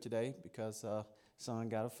couldn't be here today because son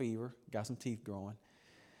got a fever, got some teeth growing.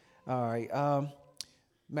 All right.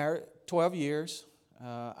 Married 12 years.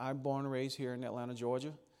 I'm born and raised here in Atlanta,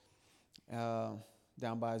 Georgia,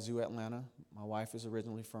 down by Zoo, Atlanta. My wife is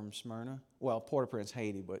originally from Smyrna. Well, Port-au-Prince,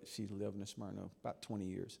 Haiti, but she's lived in Smyrna about 20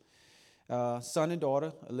 years. Son and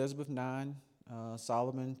daughter, Elizabeth, 9,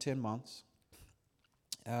 Solomon, 10 months.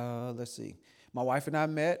 Let's see. My wife and I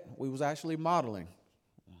met. We was actually modeling.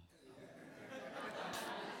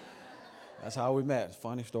 That's how we met.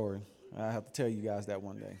 Funny story. I have to tell you guys that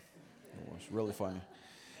one day. It was really funny.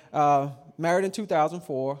 Married in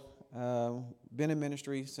 2004. Been in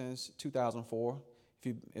ministry since 2004.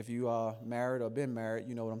 If you are married or been married,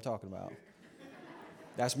 you know what I'm talking about.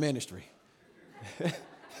 That's ministry.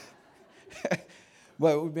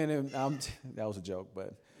 But we've been in. That was a joke,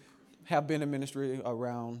 but have been in ministry,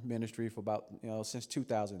 around ministry for about since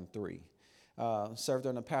 2003. Served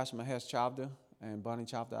under Pastor Mahesh Chavda and Bunny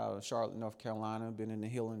Chavda out of Charlotte, North Carolina. Been in the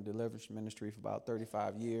healing and deliverance ministry for about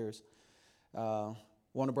 35 years.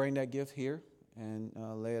 Want to bring that gift here and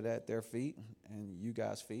lay it at their feet and you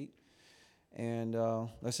guys' feet. And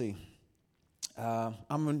let's see.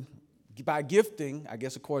 By gifting, I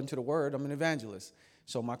guess according to the word, I'm an evangelist.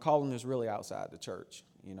 So my calling is really outside the church.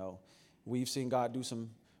 You know, we've seen God do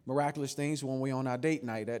some miraculous things when we're on our date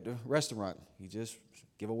night at the restaurant. He just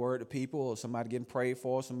give a word to people, or somebody getting prayed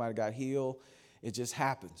for, somebody got healed. It just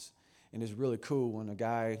happens. And it's really cool when a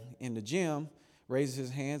guy in the gym raises his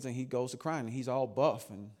hands and he goes to crying, and he's all buff,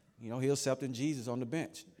 and, you know, he's accepting Jesus on the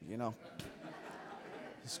bench, you know.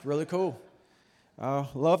 It's really cool.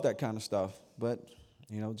 Love that kind of stuff, but,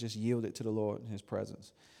 you know, just yield it to the Lord in his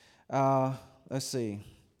presence. Let's see.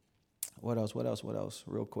 What else?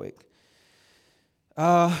 Real quick.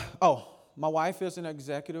 My wife is an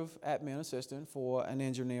executive admin assistant for an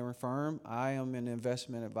engineering firm. I am in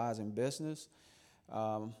investment advising business.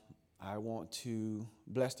 I want to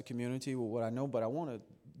bless the community with what I know, but I want to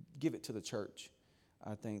give it to the church.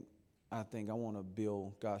 I think I want to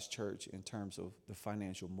build God's church in terms of the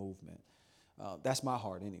financial movement. That's my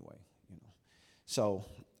heart anyway, you know. So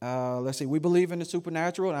let's see. We believe in the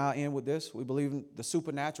supernatural, and I'll end with this. We believe in the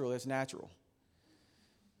supernatural is natural.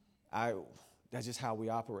 That's just how we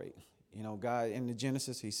operate. You know, God, in the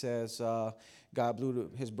Genesis, he says, God blew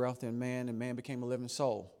his breath in man, and man became a living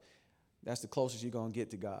soul. That's the closest you're going to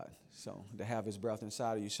get to God, so to have his breath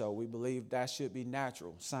inside of you. So we believe that should be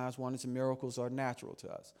natural. Signs, wonders, and miracles are natural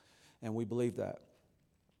to us, and we believe that.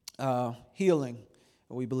 Healing,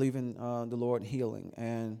 we believe in the Lord healing,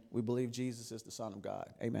 and we believe Jesus is the Son of God.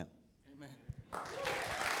 Amen. Amen.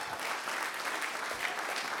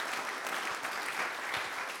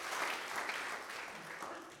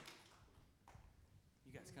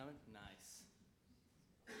 You guys coming? Nice.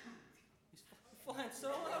 He's flying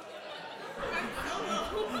solo.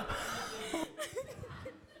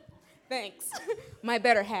 Thanks. My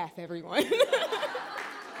better half, everyone.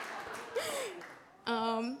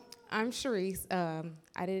 I'm Sharice.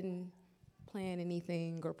 I didn't plan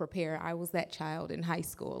anything or prepare. I was that child in high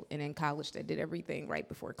school and in college that did everything right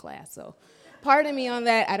before class. So pardon me on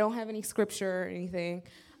that. I don't have any scripture or anything.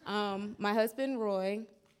 My husband, Roy,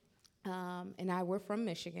 and I were from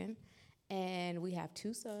Michigan, and we have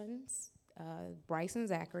 2 sons, Bryce and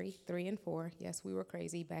Zachary, 3 and 4. Yes, we were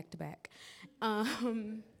crazy back to back. I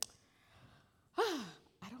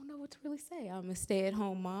don't know what to really say. I'm a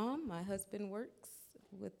stay-at-home mom. My husband works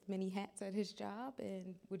with many hats at his job.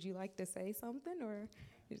 And would you like to say something, or?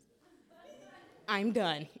 I'm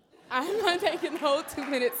done. I'm not taking the whole 2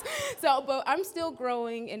 minutes. So, but I'm still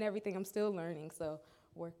growing in everything. I'm still learning. So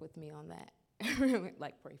work with me on that.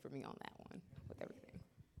 Pray for me on that one with everything.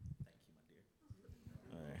 Thank you,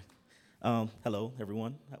 my dear. All right. Hello,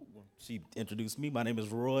 everyone. She introduced me. My name is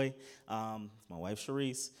Roy. My wife,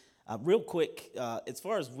 Sharice. Real quick, as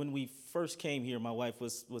far as when we first came here, my wife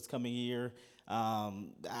was coming here.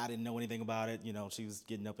 I didn't know anything about it. You know, she was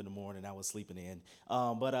getting up in the morning. I was sleeping in.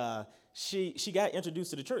 But she got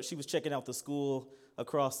introduced to the church. She was checking out the school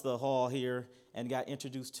across the hall here and got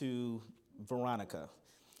introduced to Veronica.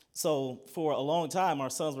 So for a long time, our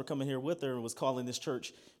sons were coming here with her and was calling this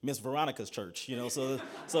church Miss Veronica's church. You know,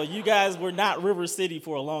 so you guys were not River City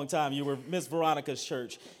for a long time. You were Miss Veronica's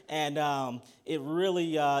church, and it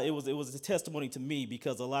really it was a testimony to me,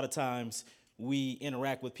 because a lot of times we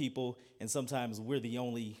interact with people, and sometimes we're the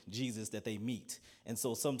only Jesus that they meet. And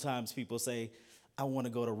so sometimes people say, I want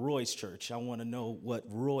to go to Roy's church. I want to know what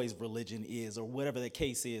Roy's religion is, or whatever the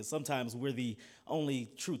case is. Sometimes we're the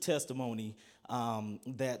only true testimony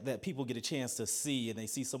that people get a chance to see, and they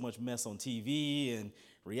see so much mess on TV and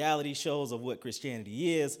reality shows of what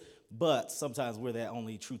Christianity is, but sometimes we're that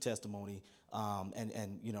only true testimony,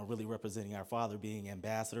 and you know, really representing our Father, being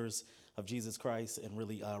ambassadors of Jesus Christ, and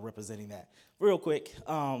really representing that. Real quick,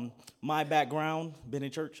 my background, been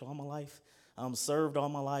in church all my life, served all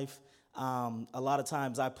my life. A lot of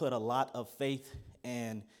times I put a lot of faith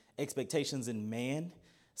and expectations in man.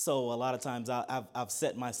 So a lot of times I've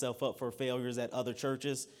set myself up for failures at other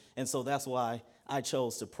churches. And so that's why I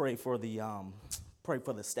chose to pray for the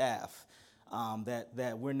staff,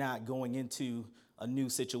 that we're not going into a new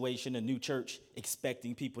situation, a new church,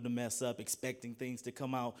 expecting people to mess up, expecting things to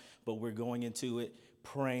come out, but we're going into it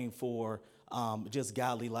praying for just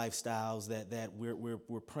godly lifestyles, that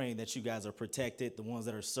we're praying that you guys are protected, the ones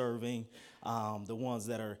that are serving, the ones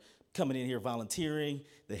that are coming in here volunteering,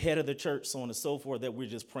 the head of the church, so on and so forth, that we're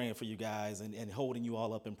just praying for you guys and holding you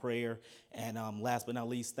all up in prayer. And last but not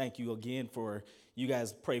least, thank you again for you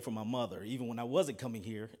guys pray for my mother. Even when I wasn't coming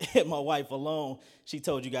here, my wife alone, she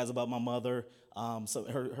told you guys about my mother, so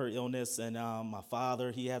her illness, and my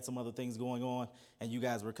father, he had some other things going on, and you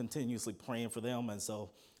guys were continuously praying for them. And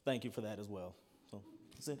so thank you for that as well. So.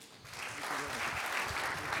 That's it.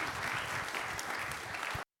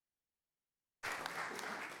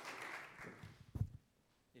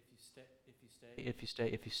 If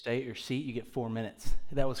you stay at your seat, you get 4 minutes.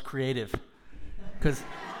 That was creative. Because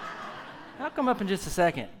I'll come up in just a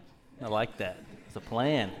second. I like that. It's a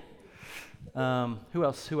plan. Who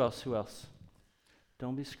else?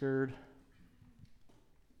 Don't be scared.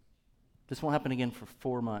 This won't happen again for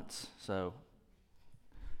 4 months, so.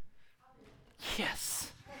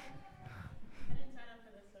 Yes.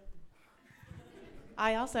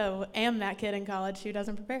 I also am that kid in college who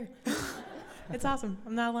doesn't prepare. It's awesome.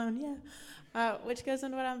 I'm not alone. Yeah. Which goes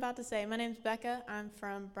into what I'm about to say. My name's Becca. I'm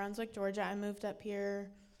from Brunswick, Georgia. I moved up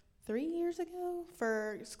here 3 years ago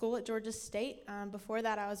for school at Georgia State. Before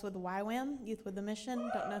that, I was with YWAM, Youth with a Mission.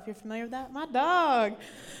 Don't know if you're familiar with that. My dog.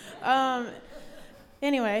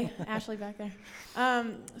 Anyway, Ashley back there.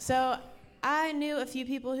 So I knew a few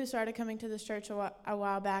people who started coming to this church a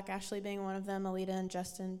while back, Ashley being one of them, Alita and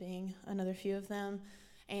Justin being another few of them.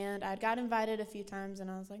 And I got invited a few times, and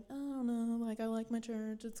I was like, oh, no, like, I like my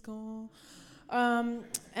church. It's cool. And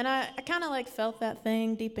I kind of, like, felt that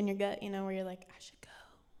thing deep in your gut, you know, where you're like, I should go.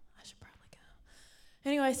 I should probably go.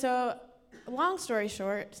 Anyway, so long story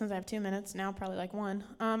short, since I have 2 minutes, now probably like 1,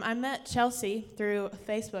 I met Chelsea through a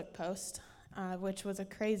Facebook post, which was a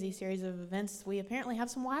crazy series of events. We apparently have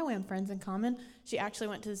some YWAM friends in common. She actually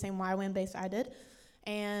went to the same YWAM base I did.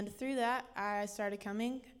 And through that, I started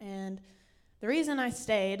coming, and the reason I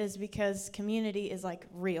stayed is because community is, like,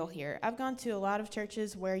 real here. I've gone to a lot of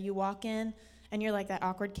churches where you walk in, and you're like that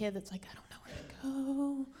awkward kid that's like, I don't know where to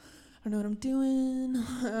go. I don't know what I'm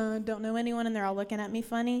doing. Don't know anyone, and they're all looking at me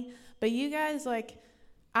funny. But you guys, like,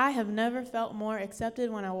 I have never felt more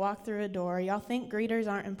accepted when I walk through a door. Y'all think greeters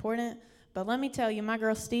aren't important, but let me tell you, my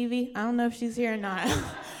girl Stevie, I don't know if she's here or not.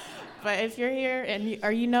 But if you're here and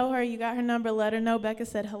you know her, you got her number, let her know Becca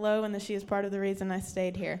said hello and that she is part of the reason I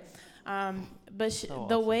stayed here.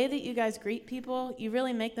 The way that you guys greet people, you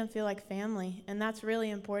really make them feel like family, and that's really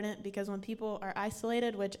important because when people are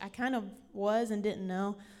isolated, which I kind of was and didn't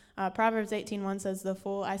know, Proverbs 18:1 says the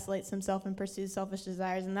fool isolates himself and pursues selfish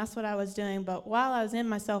desires, and that's what I was doing. But while I was in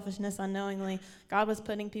my selfishness unknowingly, God was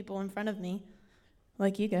putting people in front of me,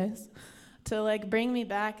 like you guys, to, like, bring me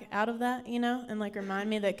back out of that, you know, and, like, remind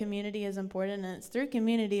me that community is important. And it's through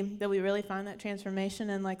community that we really find that transformation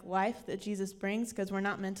and, like, life that Jesus brings, because we're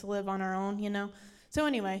not meant to live on our own, you know. So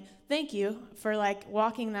anyway, thank you for, like,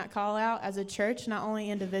 walking that call out as a church, not only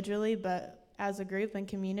individually but as a group and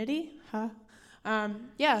community.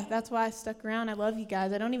 Yeah, that's why I stuck around. I love you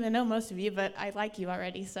guys. I don't even know most of you, but I like you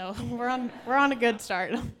already, so we're on a good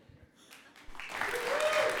start.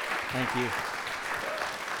 Thank you.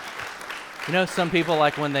 You know, some people,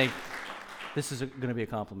 like, when this is going to be a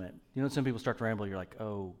compliment. You know, some people start to ramble, you're like,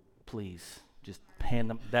 oh, please, just hand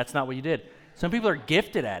them. That's not what you did. Some people are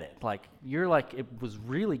gifted at it. Like, you're like, it was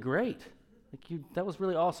really great. Like, that was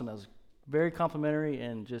really awesome. That was very complimentary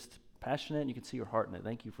and just passionate, and you can see your heart in it.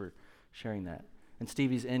 Thank you for sharing that. And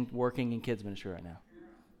Stevie's working in kids ministry right now.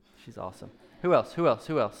 She's awesome. Who else?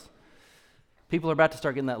 People are about to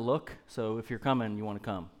start getting that look, so if you're coming, you want to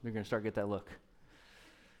come. You're going to start getting that look.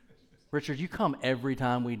 Richard, you come every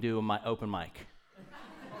time we do my open mic.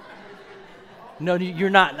 No, you're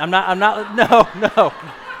not. I'm not. No.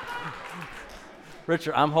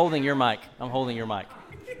 Richard, I'm holding your mic. You're holding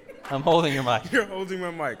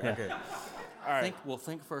my mic. Yeah. Okay. All right.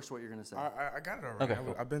 Think first what you're going to say. I got it already. Okay,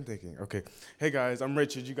 cool. I've been thinking. Okay. Hey, guys, I'm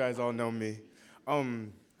Richard. You guys all know me.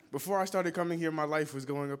 Before I started coming here, my life was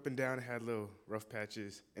going up and down. I had little rough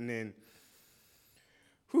patches. And then,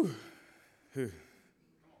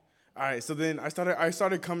 All right, so then I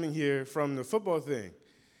started coming here from the football thing.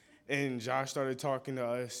 And Josh started talking to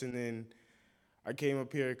us, and then I came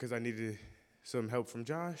up here because I needed some help from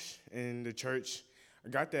Josh and the church. I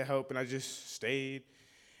got that help, and I just stayed.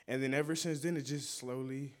 And then ever since then, it's just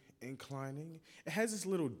slowly inclining. It has its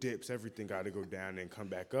little dips. Everything got to go down and come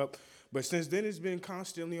back up. But since then, it's been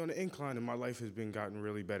constantly on the incline, and my life has been gotten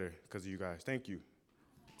really better because of you guys. Thank you.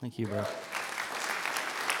 Thank you, bro.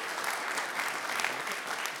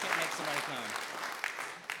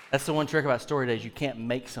 That's the one trick about story days. You can't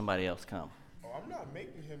make somebody else come. Oh, I'm not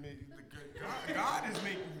making him. God is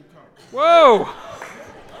making him come. Whoa!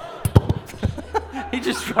 He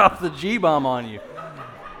just dropped the G-bomb on you.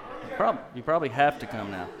 You probably have to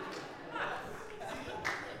come now. I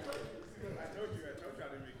told you I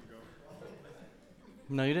didn't make him go.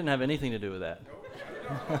 No, you didn't have anything to do with that.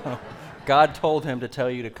 God told him to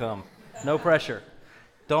tell you to come. No pressure.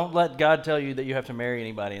 Don't let God tell you that you have to marry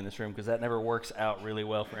anybody in this room, because that never works out really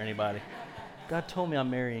well for anybody. God told me I'm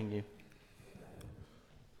marrying you.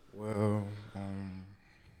 Well,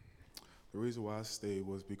 The reason why I stayed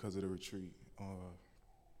was because of the retreat.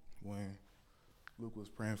 When Luke was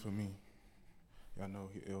praying for me, y'all know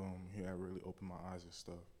he had really opened my eyes and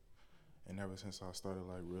stuff. And ever since I started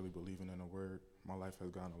like really believing in the word, my life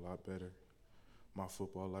has gotten a lot better. My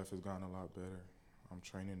football life has gotten a lot better. I'm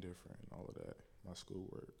training different and all of that, my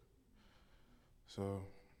schoolwork. So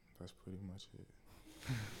that's pretty much it.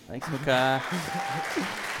 Thanks, Makai.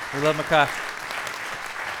 We love Makai.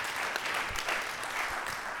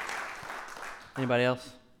 Anybody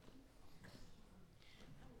else?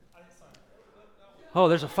 Oh,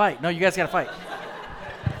 there's a fight. No, you guys got to fight.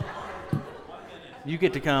 You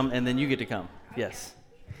get to come, and then you get to come. Yes.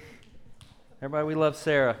 Everybody, we love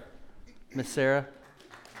Sarah. Miss Sarah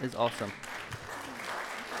is awesome.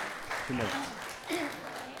 2 minutes. 20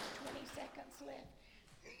 seconds left.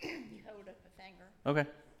 You hold up a finger. Okay.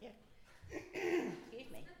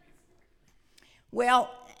 Excuse me. Well,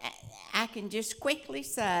 I can just quickly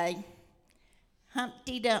say,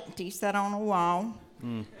 Humpty Dumpty sat on a wall.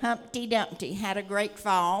 Humpty Dumpty had a great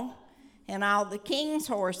fall, and all the king's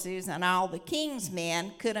horses and all the king's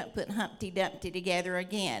men couldn't put Humpty Dumpty together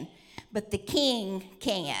again. But the king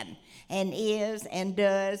can, and is, and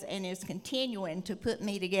does, and is continuing to put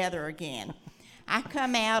me together again. I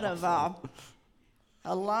come out of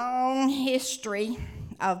a long history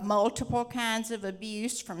of multiple kinds of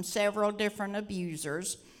abuse from several different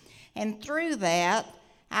abusers, and through that,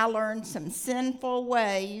 I learned some sinful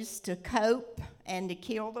ways to cope and to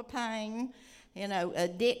kill the pain,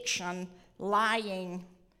 addiction, lying,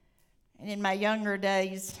 and in my younger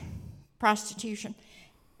days, prostitution.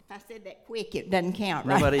 If I said that quick, it doesn't count,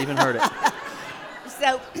 right? Nobody even heard it.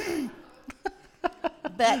 So,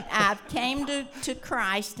 but I came to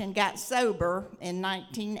Christ and got sober in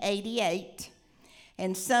 1988,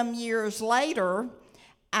 and some years later,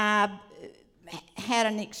 I had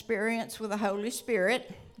an experience with the Holy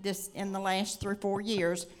Spirit just in the last 3 or 4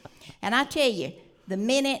 years. And I tell you,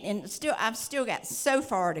 I've still got so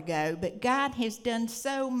far to go, but God has done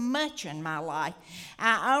so much in my life.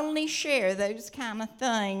 I only share those kind of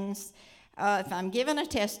things if I'm giving a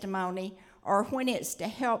testimony or when it's to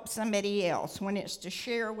help somebody else, when it's to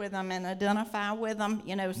share with them and identify with them,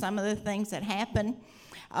 some of the things that happen.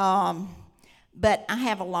 But I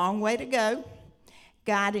have a long way to go.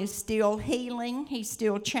 God is still healing. He's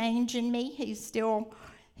still changing me. He still,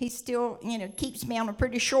 keeps me on a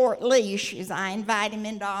pretty short leash as I invite him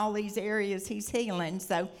into all these areas he's healing.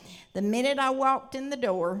 So the minute I walked in the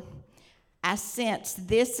door, I sensed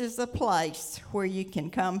this is a place where you can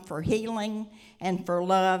come for healing and for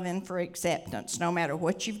love and for acceptance, no matter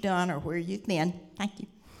what you've done or where you've been. Thank you.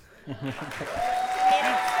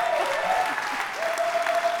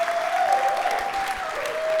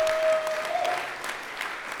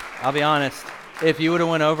 I'll be honest. If you would have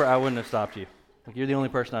went over, I wouldn't have stopped you. Like, you're the only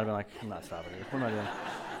person I'd have been like, I'm not stopping you. What am I doing?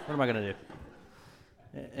 What am I going to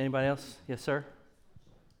do? Anybody else? Yes, sir?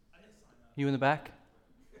 You in the back?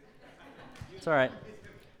 It's all right.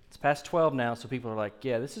 It's past 12 now, so people are like,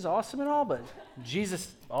 yeah, this is awesome and all, but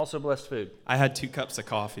Jesus also blessed food. I had 2 cups of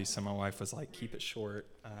coffee, so my wife was like, keep it short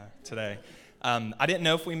today. I didn't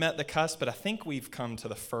know if we met the cusp, but I think we've come to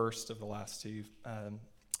the first of the last 2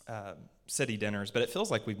 city dinners, but it feels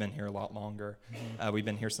like we've been here a lot longer. We've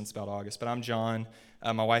been here since about August, but I'm John.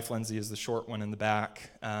 My wife, Lindsay, is the short one in the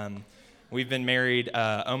back. We've been married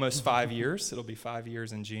almost 5 years. It'll be 5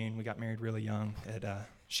 years in June. We got married really young.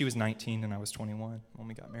 She was 19 and I was 21 when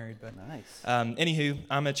we got married. But nice. Anywho,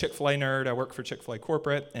 I'm a Chick-fil-A nerd. I work for Chick-fil-A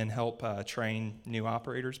corporate and help train new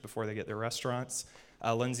operators before they get their restaurants.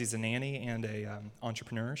 Lindsay's a nanny and a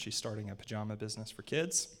entrepreneur. She's starting a pajama business for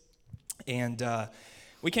kids. And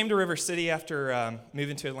we came to River City after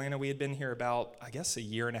moving to Atlanta. We had been here about, I guess, a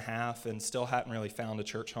year and a half and still hadn't really found a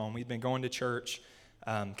church home. We'd been going to church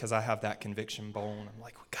because I have that conviction bone. I'm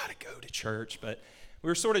like, we got to go to church. But we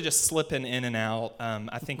were sort of just slipping in and out.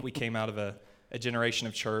 I think we came out of a generation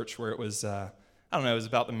of church where it was, it was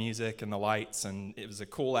about the music and the lights, and it was a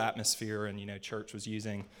cool atmosphere, and, church was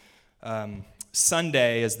using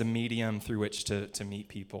Sunday as the medium through which to meet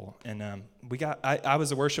people. And I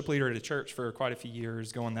was a worship leader at a church for quite a few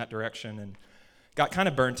years, going that direction, and got kind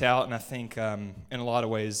of burnt out, and I think in a lot of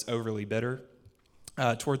ways overly bitter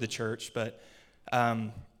toward the church. But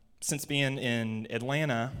since being in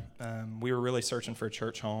Atlanta, we were really searching for a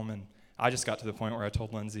church home, and I just got to the point where I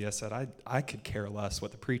told Lindsay, I said, I could care less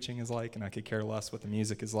what the preaching is like, and I could care less what the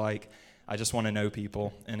music is like. I just want to know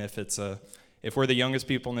people, and if it's a if we're the youngest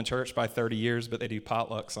people in the church by 30 years, but they do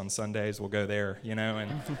potlucks on Sundays, we'll go there,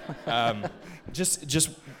 and just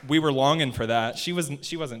we were longing for that. She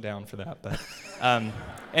wasn't down for that, but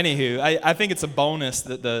anywho, I think it's a bonus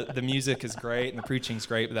that the music is great and the preaching's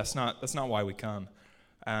great, but that's not why we come.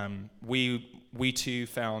 We too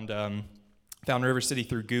found River City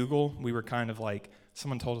through Google. We were kind of like,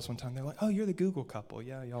 someone told us one time, they're like, "Oh, you're the Google couple."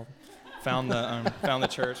 Yeah, y'all found the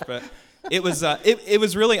church, but it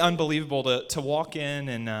was really unbelievable to walk in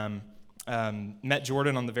and met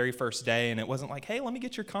Jordan on the very first day, and it wasn't like, "Hey, let me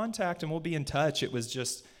get your contact and we'll be in touch." It was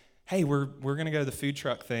just, "Hey, we're gonna go to the food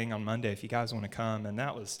truck thing on Monday if you guys want to come," and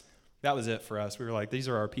that was it for us. We were like, these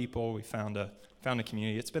are our people. We found a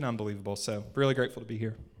community. It's been unbelievable. So really grateful to be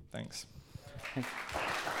here. Thanks.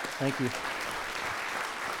 Thank you.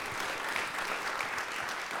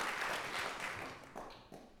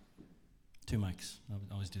 Two mics. I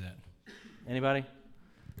always do that. Anybody?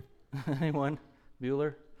 Anyone?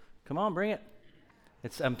 Bueller? Come on, bring it.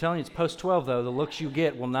 I'm telling you, it's post 12 though. The looks you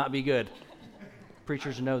get will not be good.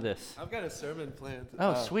 Preachers know this. I've got a sermon planned.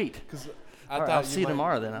 Oh, sweet. Because I'll see you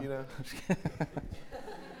tomorrow then.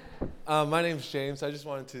 My name's James. I just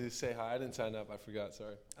wanted to say hi. I didn't sign up. I forgot.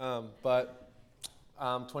 Sorry. But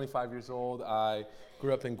I'm 25 years old. I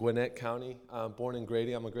grew up in Gwinnett County. Born in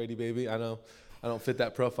Grady. I'm a Grady baby. I know I don't fit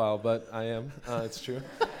that profile, but I am. It's true.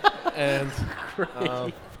 And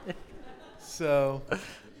so,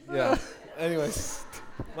 yeah. Anyways,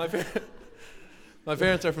 my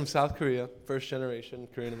parents are from South Korea, first generation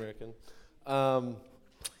Korean American.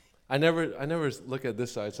 I never look at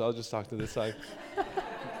this side, so I'll just talk to this side.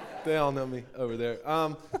 They all know me over there.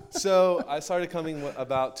 So I started coming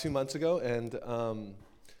about 2 months ago, and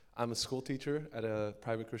I'm a school teacher at a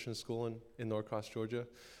private Christian school in Norcross, Georgia.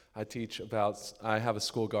 I have a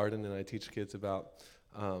school garden, and I teach kids about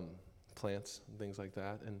plants and things like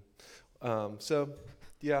that. And so,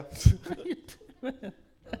 yeah.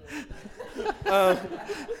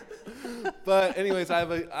 But anyways,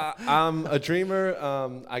 I'm a dreamer.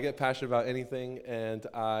 I get passionate about anything, and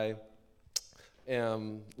I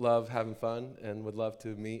love having fun and would love to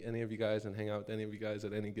meet any of you guys and hang out with any of you guys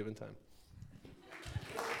at any given time.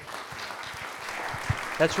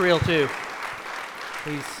 That's real too.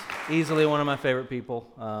 He's easily one of my favorite people.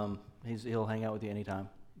 He'll hang out with you anytime,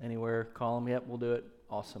 anywhere. Call him. Yep, we'll do it.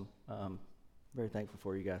 Awesome. Very thankful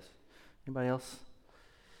for you guys. Anybody else?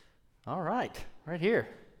 All right, right here.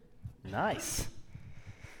 Nice.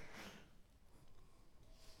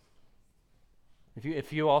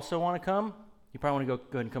 If you also want to come, you probably want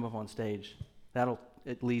to go ahead and come up on stage. That'll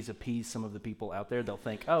at least appease some of the people out there. They'll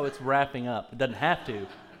think, oh, it's wrapping up. It doesn't have to,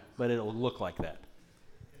 but it'll look like that.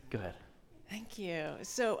 Go ahead. Thank you.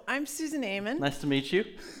 So I'm Susan Amon. Nice to meet you.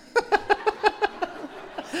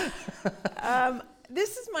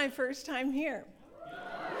 This is my first time here.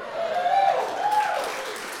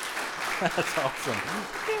 That's awesome.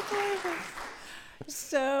 I can't believe it.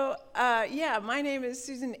 So, my name is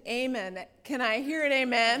Susan Amon. Can I hear an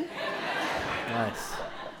amen?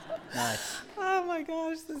 Nice. Oh my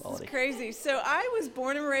gosh, this is crazy. So I was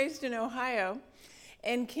born and raised in Ohio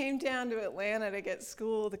and came down to Atlanta to get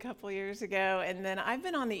schooled a couple years ago. And then I've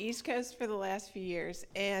been on the East Coast for the last few years.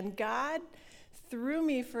 And God threw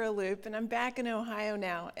me for a loop, and I'm back in Ohio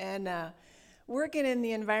now. And working in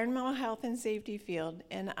the environmental health and safety field,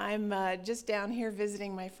 and I'm just down here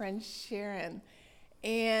visiting my friend Sharon.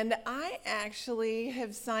 And I actually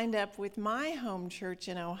have signed up with my home church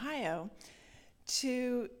in Ohio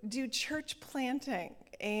to do church planting.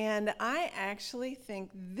 And I actually think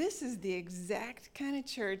this is the exact kind of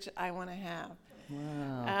church I want to have.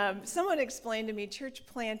 Wow. Someone explained to me church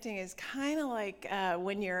planting is kind of like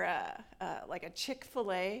when you're like a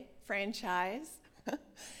Chick-fil-A franchise.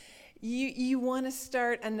 You want to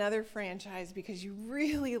start another franchise because you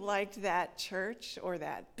really liked that church or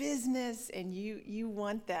that business, and you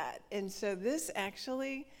want that. And so this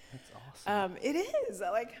actually, that's awesome. It is.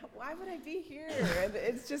 Like, why would I be here? And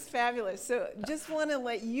it's just fabulous. So just want to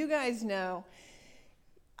let you guys know,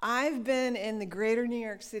 I've been in the greater New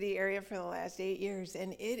York City area for the last 8 years,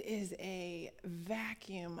 and it is a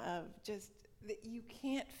vacuum of just that you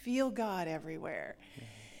can't feel God everywhere. Yeah.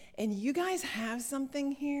 And you guys have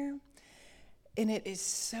something here. And it is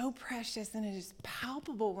so precious, and it is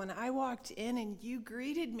palpable. When I walked in and you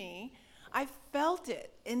greeted me, I felt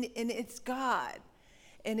it, and it's God.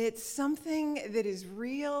 And it's something that is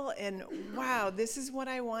real, and wow, this is what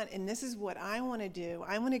I want, and this is what I want to do.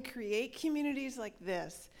 I want to create communities like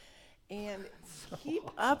this, and keep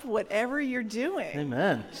up whatever you're doing.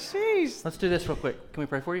 Amen. Jeez. Let's do this real quick. Can we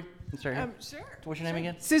pray for you? Let's start here. Sure. What's your name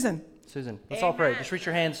again? Susan. Susan. Let's all pray. Just reach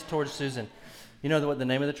your hands towards Susan. You know what the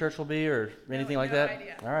name of the church will be or anything like that?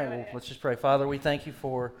 Idea. All right, No well, idea. let's just pray. Father, we thank you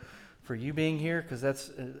for you being here, because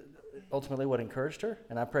that's ultimately what encouraged her.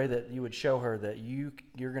 And I pray that you would show her that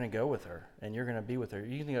you're going to go with her and you're going to be with her.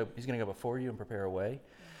 He's going to go before you and prepare a way.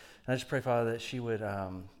 And I just pray, Father, that she would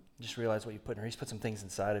just realize what you put in her. He's put some things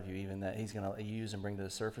inside of you even that he's going to use and bring to the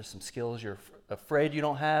surface, some skills you're afraid you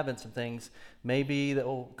don't have, and some things maybe that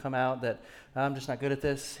will come out that I'm just not good at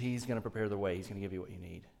this. He's going to prepare the way. He's going to give you what you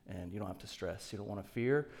need, and you don't have to stress. You don't want to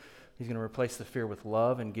fear. He's going to replace the fear with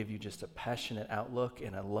love and give you just a passionate outlook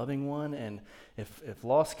and a loving one. And if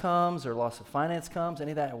loss comes or loss of finance comes,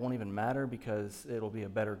 any of that, it won't even matter, because it'll be a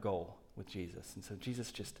better goal with Jesus. And so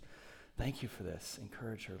Jesus, just thank you for this.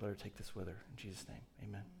 Encourage her. Let her take this with her. In Jesus' name,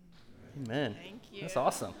 amen. Amen. Thank you. That's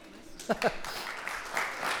awesome.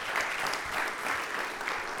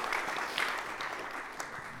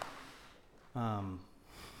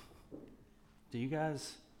 Do you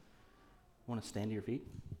guys want to stand to your feet?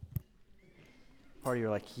 Part of you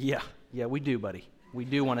are like, yeah, we do, buddy. We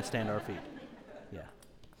do want to stand to our feet. Yeah.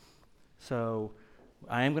 So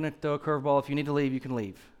I am going to throw a curveball. If you need to leave, you can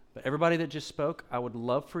leave. But everybody that just spoke, I would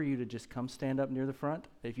love for you to just come stand up near the front.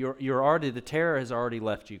 If you're already, the terror has already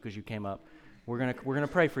left you because you came up. We're gonna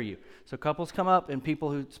pray for you. So couples come up, and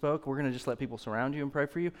people who spoke, we're gonna just let people surround you and pray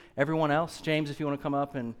for you. Everyone else, James, if you want to come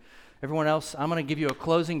up, and everyone else, I'm gonna give you a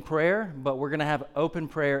closing prayer, but we're gonna have open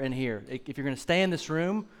prayer in here. If you're gonna stay in this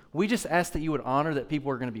room, we just ask that you would honor that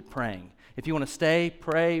people are gonna be praying. If you want to stay,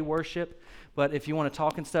 pray, worship. But if you want to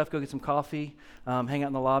talk and stuff, go get some coffee, hang out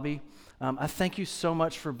in the lobby. I thank you so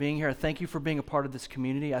much for being here. I thank you for being a part of this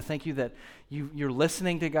community. I thank you that you're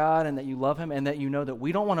listening to God and that you love him, and that you know that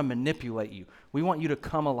we don't want to manipulate you. We want you to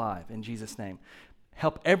come alive in Jesus' name.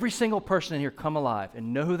 Help every single person in here come alive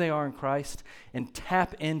and know who they are in Christ, and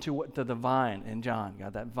tap into what the vine in John,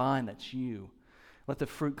 God, that vine that's you. Let the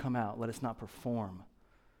fruit come out. Let us not perform.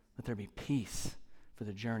 Let there be peace for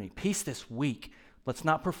the journey. Peace this week. Let's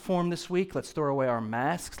not perform this week. Let's throw away our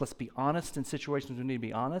masks. Let's be honest in situations we need to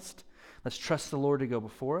be honest. Let's trust the Lord to go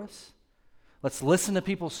before us. Let's listen to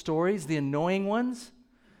people's stories, the annoying ones,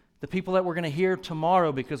 the people that we're going to hear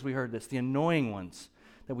tomorrow because we heard this, the annoying ones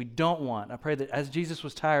that we don't want. I pray that as Jesus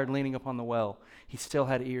was tired leaning upon the well, he still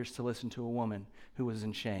had ears to listen to a woman who was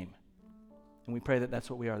in shame. And we pray that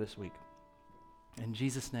that's what we are this week. In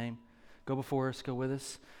Jesus' name, go before us, go with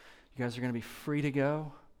us. You guys are going to be free to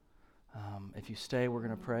go. If you stay, we're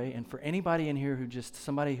going to pray. And for anybody in here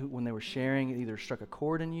somebody who, when they were sharing, either struck a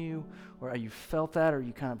chord in you, or you felt that, or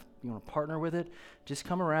you want to partner with it, just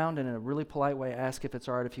come around and in a really polite way ask if it's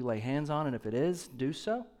all right if you lay hands on, and if it is, do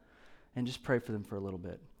so, and just pray for them for a little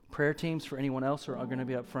bit. Prayer teams for anyone else are going to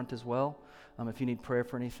be up front as well. If you need prayer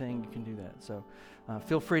for anything, you can do that. So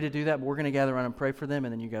feel free to do that, but we're going to gather around and pray for them,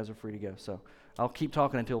 and then you guys are free to go. So I'll keep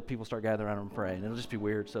talking until people start gathering around and pray, and it'll just be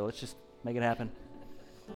weird. So let's just make it happen.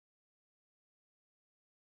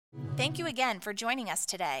 Thank you again for joining us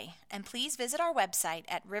today, and please visit our website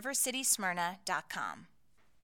at rivercitysmyrna.com.